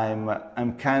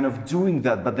I'm kind of doing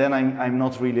that, but then I'm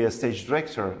not really a stage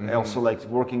director. I also like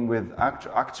working with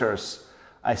actors.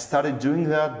 I started doing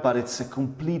that, but it's a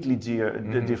completely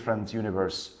different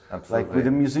universe. Absolutely. Like with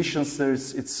the musicians,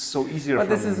 it's so easier. But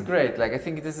this is great. Like I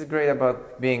think this is great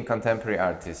about being contemporary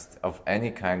artist of any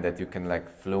kind, that you can like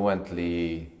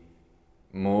fluently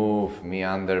move,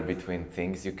 meander between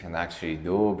things you can actually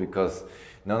do, because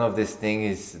none of this thing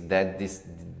is that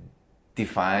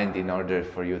defined in order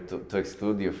for you to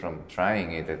exclude you from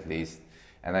trying it at least.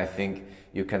 And I think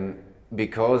you can,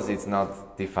 because it's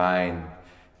not defined,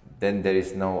 then there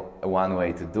is no one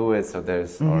way to do it, so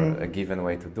there's or a given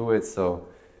way to do it, so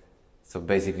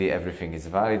basically everything is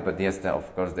valid. But yes,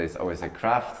 of course there is always a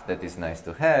craft that is nice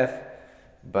to have,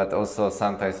 but also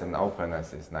sometimes an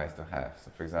openness is nice to have.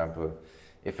 So for example,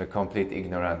 if a complete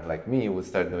ignorant like me would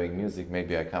start doing music,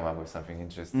 maybe I come up with something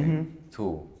interesting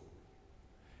too.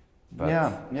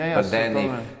 But, but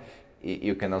then if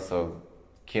you can also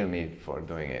kill me for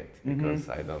doing it, because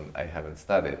I haven't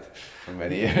studied for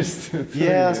many years.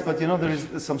 Yes, but there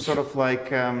is some sort of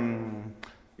like,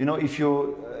 if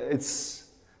you,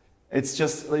 it's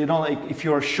just, like if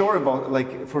you're sure about,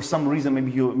 like for some reason,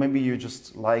 maybe you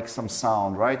just like some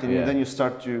sound, right? And then you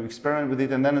start to experiment with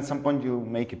it, and then at some point you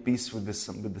make a piece with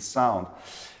the sound.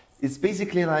 It's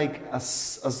basically like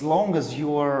as long as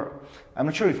you are, I'm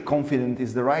not sure if confident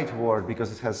is the right word,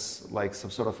 because it has like some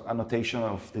sort of annotation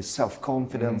of this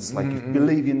self-confidence, like you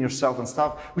believe in yourself and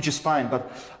stuff, which is fine. But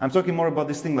I'm talking more about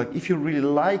this thing, like if you really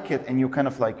like it and you kind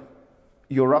of like,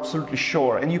 you're absolutely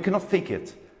sure and you cannot fake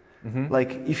it.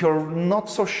 Like if you're not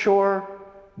so sure,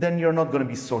 then you're not going to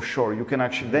be so sure. You can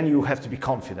actually, then you have to be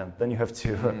confident. Then you have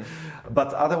to,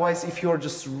 but otherwise, if you're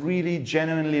just really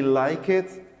genuinely like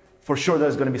it, for sure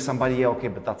there's going to be somebody, okay,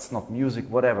 but that's not music,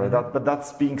 whatever. But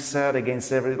that's being said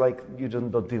against like you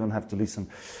don't even have to listen.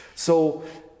 So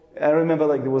I remember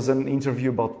like there was an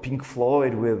interview about Pink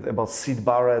Floyd about Syd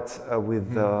Barrett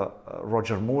with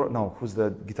Roger Moore. No, who's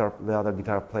the other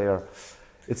guitar player?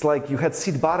 It's like you had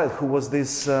Syd Barrett, who was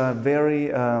this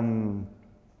very how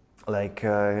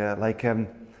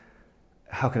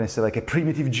can I say, like a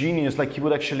primitive genius. Like he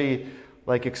would actually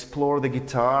like explore the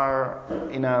guitar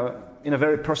in a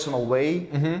very personal way,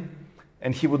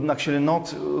 and he would actually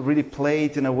not really play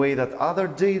it in a way that other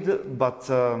did, but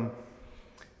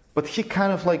he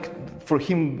kind of like, for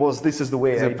him this is the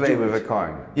way I play with a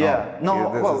coin. Yeah,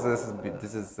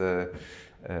 This is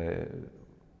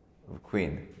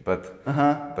Queen, but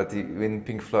in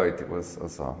Pink Floyd it was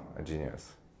also a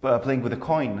genius. Playing with a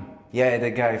coin. Yeah, the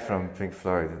guy from Pink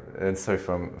Floyd,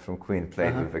 from Queen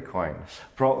played with a coin.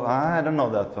 I don't know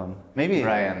that one. Maybe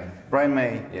Brian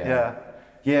May.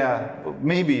 Yeah.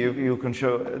 Maybe you can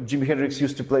show. Jimi Hendrix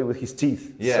used to play with his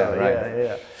teeth. Yeah, so, right.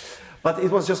 Yeah. But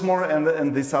it was just more,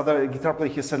 and this other guitar player,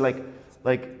 he said like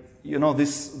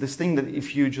this thing that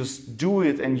if you just do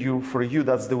it and for you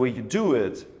that's the way you do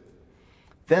it,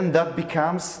 then that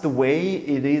becomes the way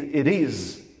it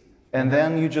is. And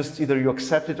then you just either you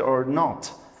accept it or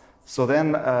not. So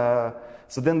then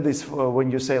this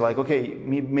when you say like, okay,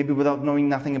 maybe without knowing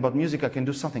nothing about music I can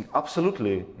do something.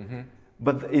 Absolutely.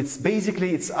 But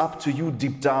it's up to you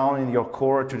deep down in your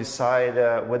core to decide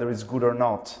whether it's good or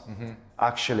not.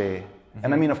 Actually,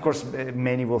 And I mean, of course,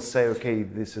 many will say, okay,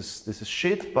 this is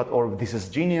shit, but or this is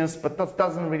genius, but that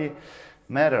doesn't really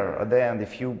matter at the end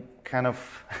if you kind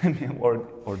of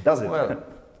or does it? Well,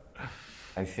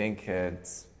 I think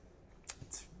it's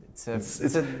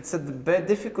a very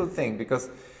difficult thing, because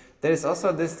there is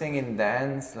also this thing in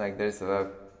dance, like there's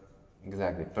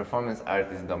exactly performance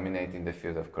art is dominating the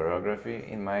field of choreography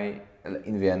in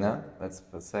Vienna, let's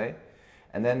say,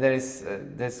 and then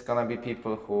there's gonna be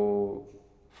people who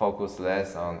focus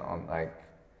less on like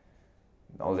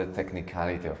all the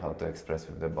technicality of how to express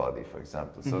with the body, for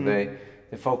example. So they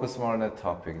focus more on the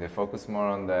topic, they focus more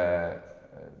on the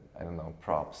I don't know,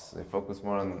 props, they focus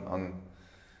more on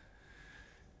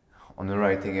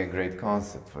writing a great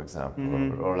concept, for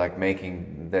example, or like make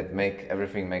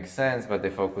everything make sense, but they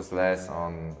focus less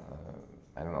on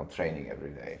I don't know, training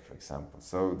every day, for example.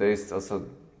 So there is also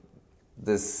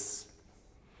this.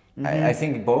 I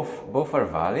think both are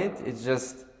valid. It's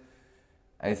just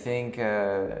I think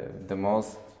the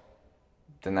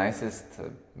nicest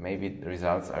maybe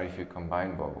results are if you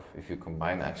combine both. If you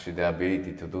combine actually the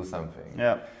ability to do something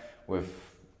with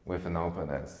an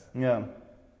openness. Yeah,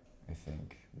 I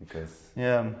think. Because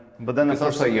but then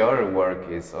also your work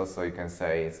is also, you can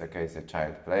say it's okay, it's a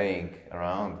child playing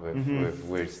around with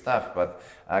weird stuff, but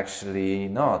actually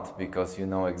not, because you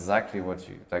know exactly what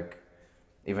you like.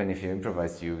 Even if you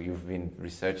improvise, you've been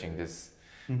researching these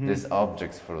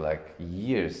objects for like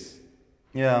years.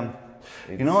 Yeah,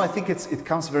 I think it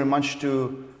comes very much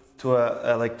to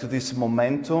this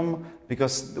momentum,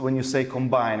 because when you say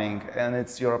combining, and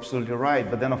you're absolutely right,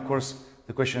 but then of course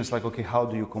the question is like, okay, how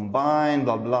do you combine,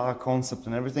 blah, blah, concept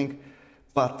and everything.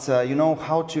 But,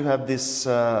 how to have this,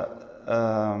 I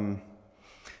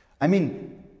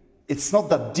mean, it's not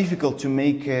that difficult to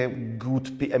make a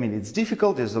good, it's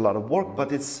difficult, there's a lot of work,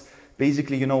 but it's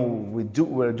basically,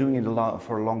 we're doing it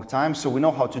for a long time, so we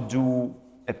know how to do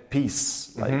a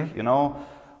piece, like,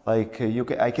 I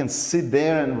can sit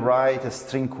there and write a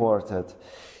string quartet.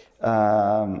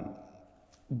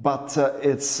 But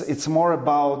it's more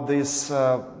about this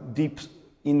deep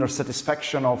inner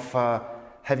satisfaction of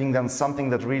having done something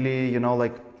that really,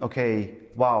 like, okay,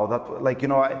 wow, that, like, you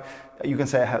can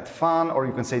say I had fun, or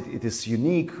you can say it is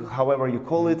unique, however you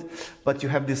call it, but you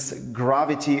have this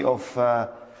gravity of,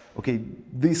 okay,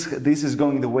 this is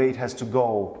going the way it has to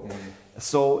go.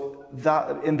 So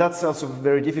that's also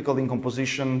very difficult in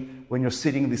composition when you're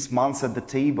sitting these months at the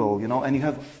table, and you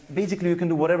have, basically you can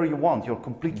do whatever you want, you're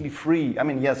completely free. I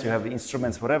mean, yes, you have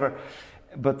instruments, whatever,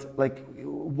 but like,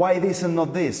 why this and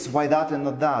not this? Why that and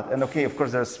not that? And okay, of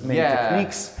course there's many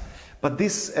techniques, but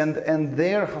this and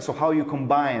there, so how you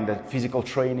combine the physical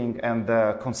training and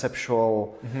the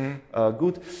conceptual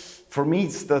good. For me,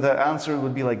 the answer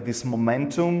would be like this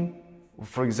momentum.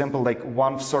 For example, like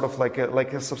one sort of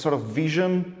some sort of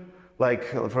vision. Like,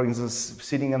 for instance,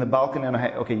 sitting on the balcony and,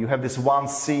 okay, you have this one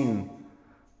scene.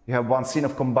 You have one scene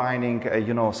of combining,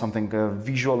 something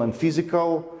visual and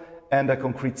physical, and a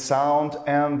concrete sound,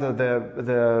 and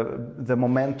the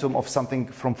momentum of something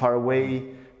from far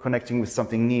away connecting with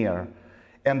something near.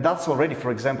 And that's already, for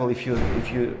example, if you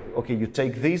you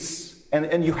take this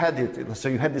and you had it, so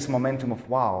you had this momentum of,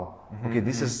 wow, okay,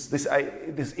 this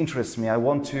interests me. I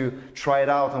want to try it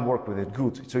out and work with it.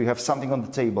 Good. So you have something on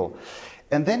the table.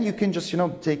 And then you can just,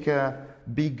 take a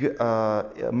big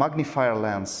magnifier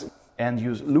lens and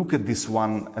you look at this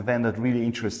one event that really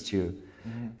interests you.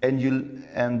 And you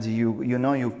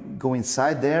go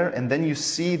inside there, and then you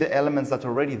see the elements that are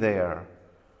already there.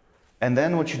 And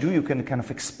then what you do, you can kind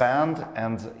of expand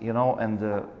and,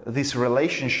 these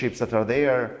relationships that are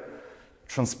there,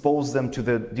 transpose them to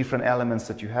the different elements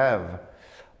that you have.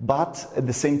 But at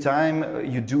the same time,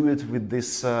 you do it with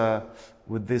this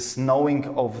knowing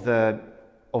of the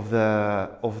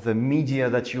media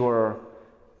that you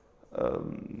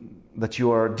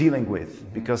are dealing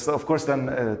with, because of course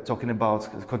then talking about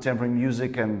contemporary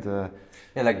music and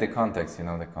like the context,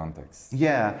 the context.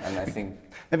 Yeah, and I think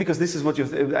because this is what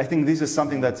I think this is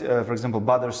something that, for example,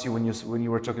 bothers you when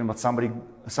you were talking about somebody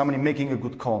making a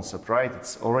good concept, right?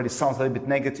 It already sounds a little bit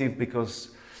negative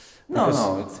because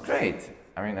no, it's great.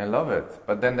 I mean, I love it,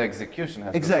 but then the execution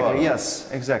has to follow. Exactly, yes,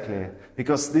 exactly.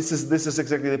 Because this is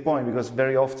exactly the point, because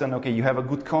very often, okay, you have a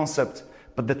good concept,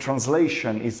 but the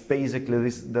translation is basically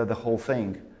the whole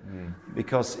thing.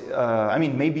 Because,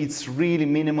 maybe it's really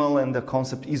minimal and the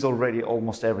concept is already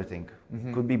almost everything.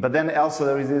 Could be, but then also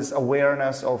there is this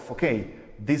awareness of, okay,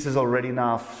 this is already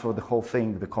enough for the whole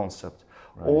thing, the concept.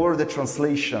 Right. Or the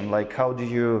translation, like how do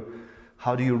you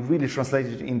really translate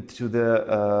it into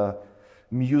the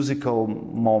musical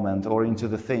moment or into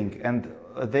the thing. And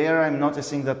there I'm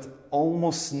noticing that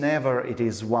almost never it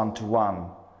is one-to-one.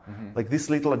 Like these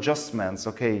little adjustments,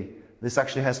 okay, this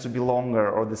actually has to be longer,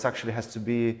 or this actually has to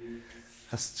be,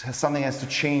 something has to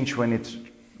change when it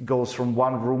goes from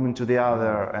one room into the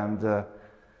other,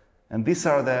 and these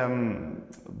are the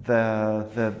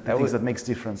things that makes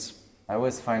difference. I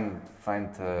always find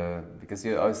because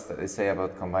you always say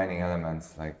about combining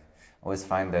elements, like I always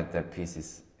find that the piece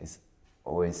is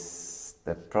always,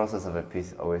 the process of a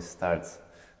piece always starts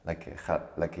like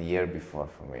a year before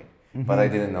for me, but I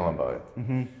didn't know about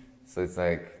it. So it's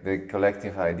like the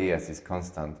collective ideas is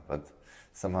constant, but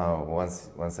somehow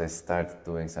once I start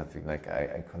doing something, like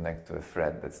I connect to a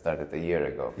thread that started a year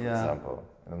ago, for example.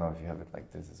 I don't know if you have it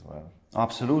like this as well.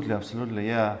 Absolutely,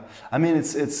 yeah. I mean,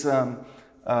 it's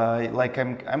like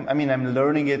I'm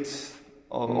learning it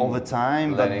all the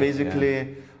time, but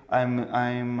basically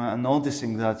I'm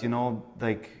noticing that, you know,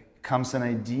 like comes an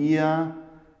idea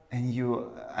and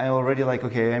I already like,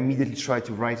 okay, I immediately try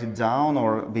to write it down,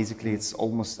 or basically it's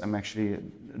almost, I'm actually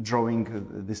drawing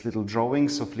these little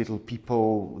drawings of little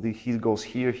people, he goes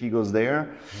here, he goes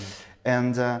there,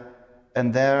 and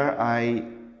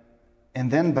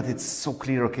then but it's so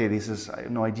clear, okay, this is, I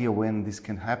have no idea when this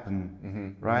can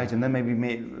happen, right? And then maybe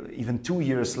even 2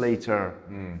 years later,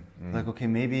 like, okay,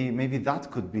 maybe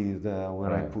that could be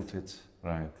where I put it.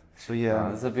 Right. So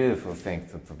yeah, it's a beautiful thing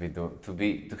to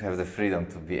have the freedom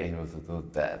to be able to do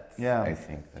that. Yeah, I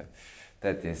think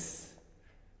that is.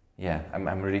 Yeah,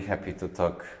 I'm really happy to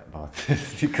talk about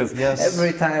this, because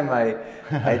every time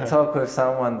I talk with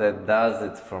someone that does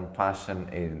it from passion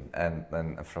and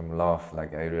from love,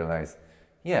 like I realize,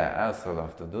 yeah, I also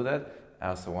love to do that. I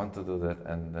also want to do that,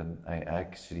 and then I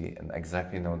actually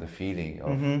exactly know the feeling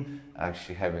of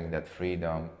actually having that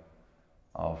freedom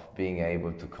of being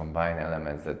able to combine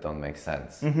elements that don't make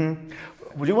sense.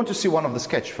 Would you want to see one of the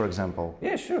sketch, for example?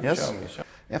 Yeah, sure. Yes? Show me.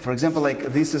 Yeah, for example,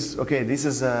 like this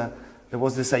is there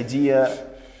was this idea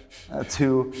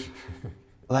to,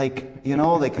 like, you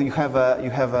know, like you have a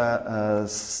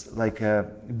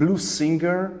blues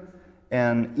singer,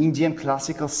 an Indian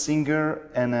classical singer,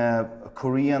 and a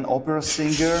Korean opera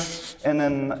singer,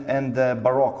 and a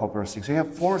Baroque opera singer. So you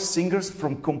have 4 singers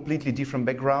from completely different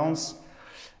backgrounds,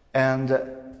 and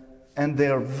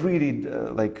they're really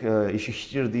if you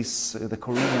hear this, the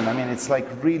Korean, I mean, it's like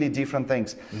really different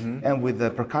things, and with the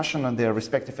percussion and their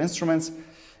respective instruments.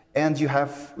 And you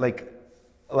have like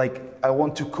I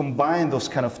want to combine those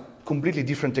kind of completely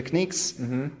different techniques,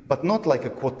 but not like a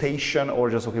quotation or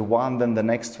just one then the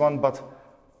next one, but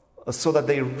so that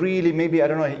they really, maybe I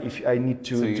don't know if I need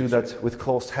to do that with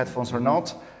closed headphones or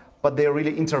not, but they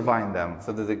really intertwine them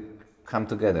so that they come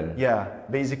together. Yeah,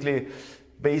 basically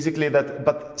that,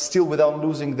 but still without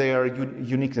losing their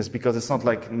uniqueness, because it's not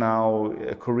like now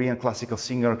a Korean classical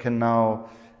singer can now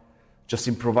just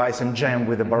improvise and jam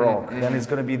with the Baroque. Then it's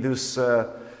going to be those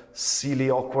silly,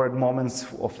 awkward moments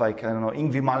of, like, I don't know,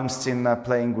 Yngwie Malmsteen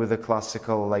playing with a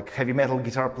classical, like, heavy metal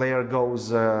guitar player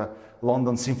goes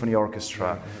London Symphony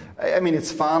Orchestra. I mean,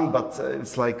 it's fun, but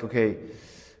it's like, okay,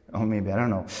 or maybe, I don't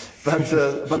know.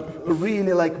 But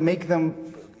really, like, make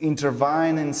them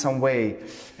intervene in some way.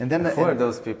 And then who are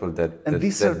those people that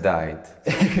died?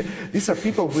 These are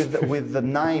people with the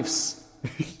knives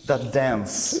that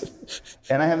dance,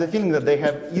 and I have the feeling that they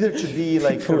have either to be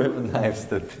like knives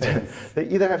that dance. They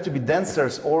either have to be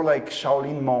dancers or like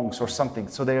Shaolin monks or something.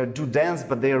 So they do dance,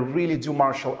 but they really do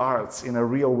martial arts in a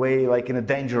real way, like in a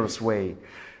dangerous way.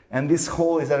 And this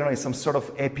whole is, I don't know, some sort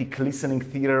of epic listening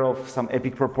theater of some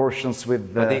epic proportions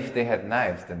with. But if they had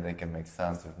knives, then they can make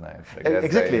sounds with knives.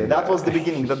 Exactly, that was the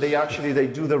beginning. That they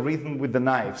do the rhythm with the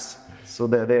knives, so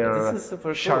that they are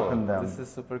sharpen them. This is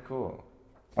super cool.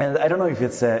 And I don't know if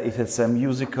it's a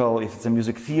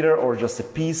music theater or just a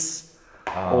piece,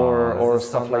 or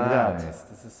stuff like that.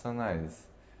 This is so nice.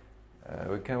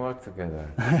 We can work together.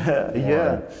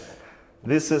 Yeah,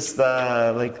 this is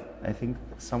the, like, I think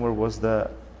somewhere was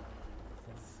the.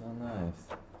 That's so nice.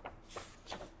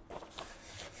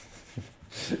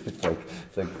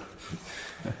 it's like.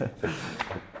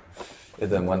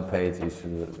 It's on one page.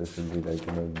 There should be like,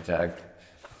 you know, Jack.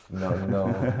 No.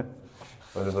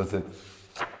 What was it?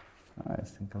 I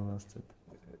think I lost it.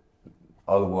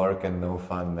 All work and no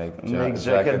fun make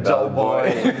Jack a dull boy.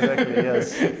 Exactly,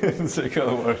 yes. It's like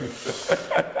all work.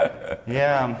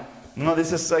 Yeah. No,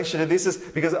 this is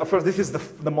because, of course, this is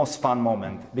the most fun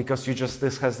moment, because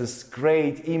this has this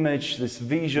great image, this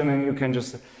vision, and you can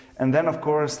just, and then of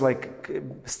course, like,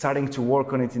 starting to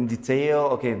work on it in detail.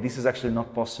 Okay, this is actually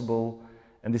not possible,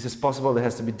 and this is possible. There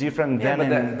has to be different. Yeah,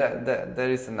 then but there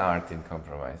is an art in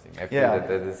compromising. I feel that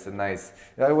is a nice.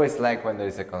 I always like when there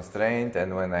is a constraint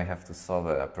and when I have to solve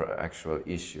actual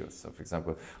issue. So, for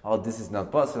example, this is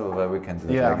not possible, but we can do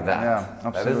it like that. Yeah,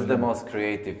 absolutely. That is the most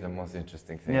creative, the most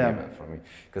interesting thing even for me.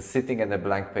 Because sitting at a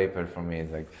blank paper for me is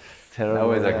like terrible.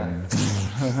 Always like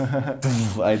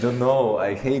I don't know.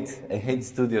 I hate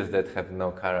studios that have no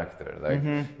character. Like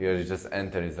you just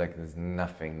enter, it's like there's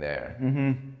nothing there.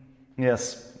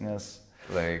 Yes.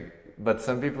 Like, but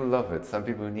some people love it. Some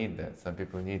people need that. Some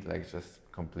people need like just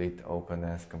complete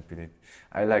openness,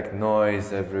 I like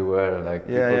noise everywhere. Like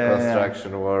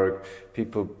construction work,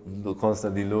 people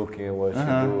constantly looking at what you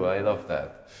do. I love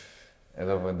that. I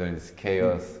love when there is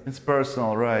chaos. It's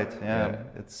personal, right? Yeah.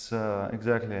 It's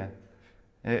exactly.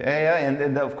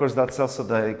 And of course that's also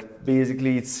like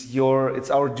basically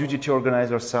it's our duty to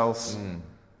organize ourselves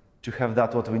to have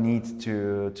that what we need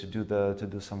to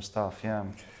do some stuff. Yeah.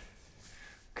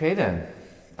 Okay then,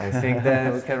 I think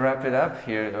that we can wrap it up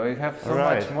here. We have so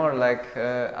much more. Like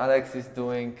Alex is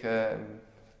doing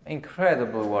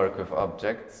incredible work with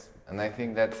objects, and I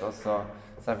think that's also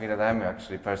something that I'm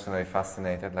actually personally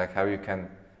fascinated. Like how you can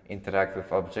interact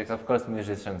with objects. Of course,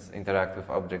 musicians interact with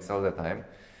objects all the time,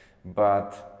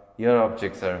 but your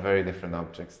objects are very different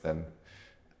objects than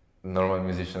normal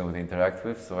musician would interact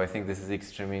with. So I think this is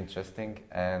extremely interesting,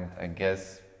 and I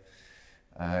guess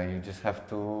you just have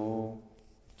to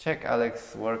check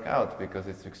Alex's work out because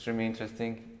it's extremely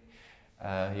interesting.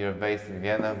 You're based in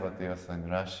Vienna, but you're also in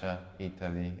Russia,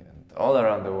 Italy, and all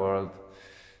around the world.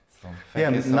 So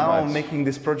thank you so now much. Making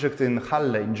this project in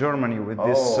Halle in Germany with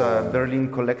this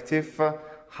Berlin collective,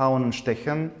 Hauen und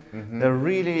Stechen. They're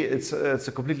really, it's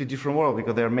a completely different world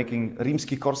because they're making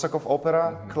Rimsky-Korsakov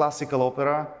opera, classical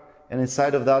opera, and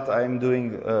inside of that I'm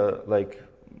doing like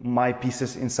my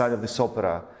pieces inside of this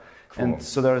opera. Cool. And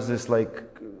so there's this like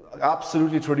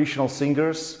absolutely traditional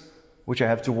singers which I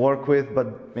have to work with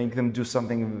but make them do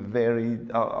something very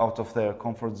out of their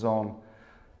comfort zone.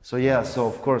 So so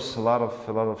of course a lot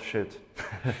of shit.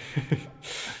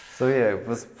 So it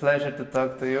was a pleasure to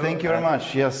talk to you. Thank you very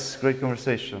much. Yes, great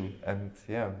conversation. And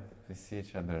we see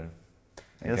each other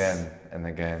again and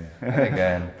again and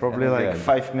again. Probably and like again.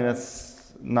 5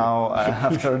 minutes now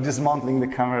after dismantling the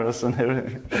cameras and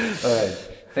everything. All right.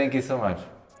 Thank you so much.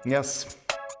 Yes.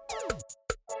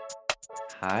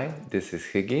 Hi, this is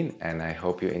Hygin, and I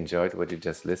hope you enjoyed what you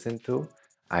just listened to.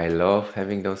 I love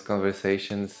having those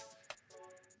conversations,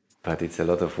 but it's a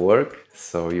lot of work,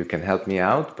 so you can help me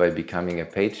out by becoming a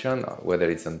patron, whether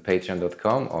it's on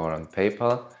patreon.com or on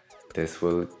PayPal. This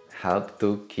will help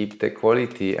to keep the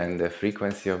quality and the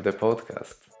frequency of the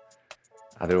podcast.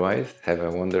 Otherwise, have a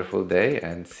wonderful day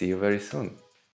and see you very soon.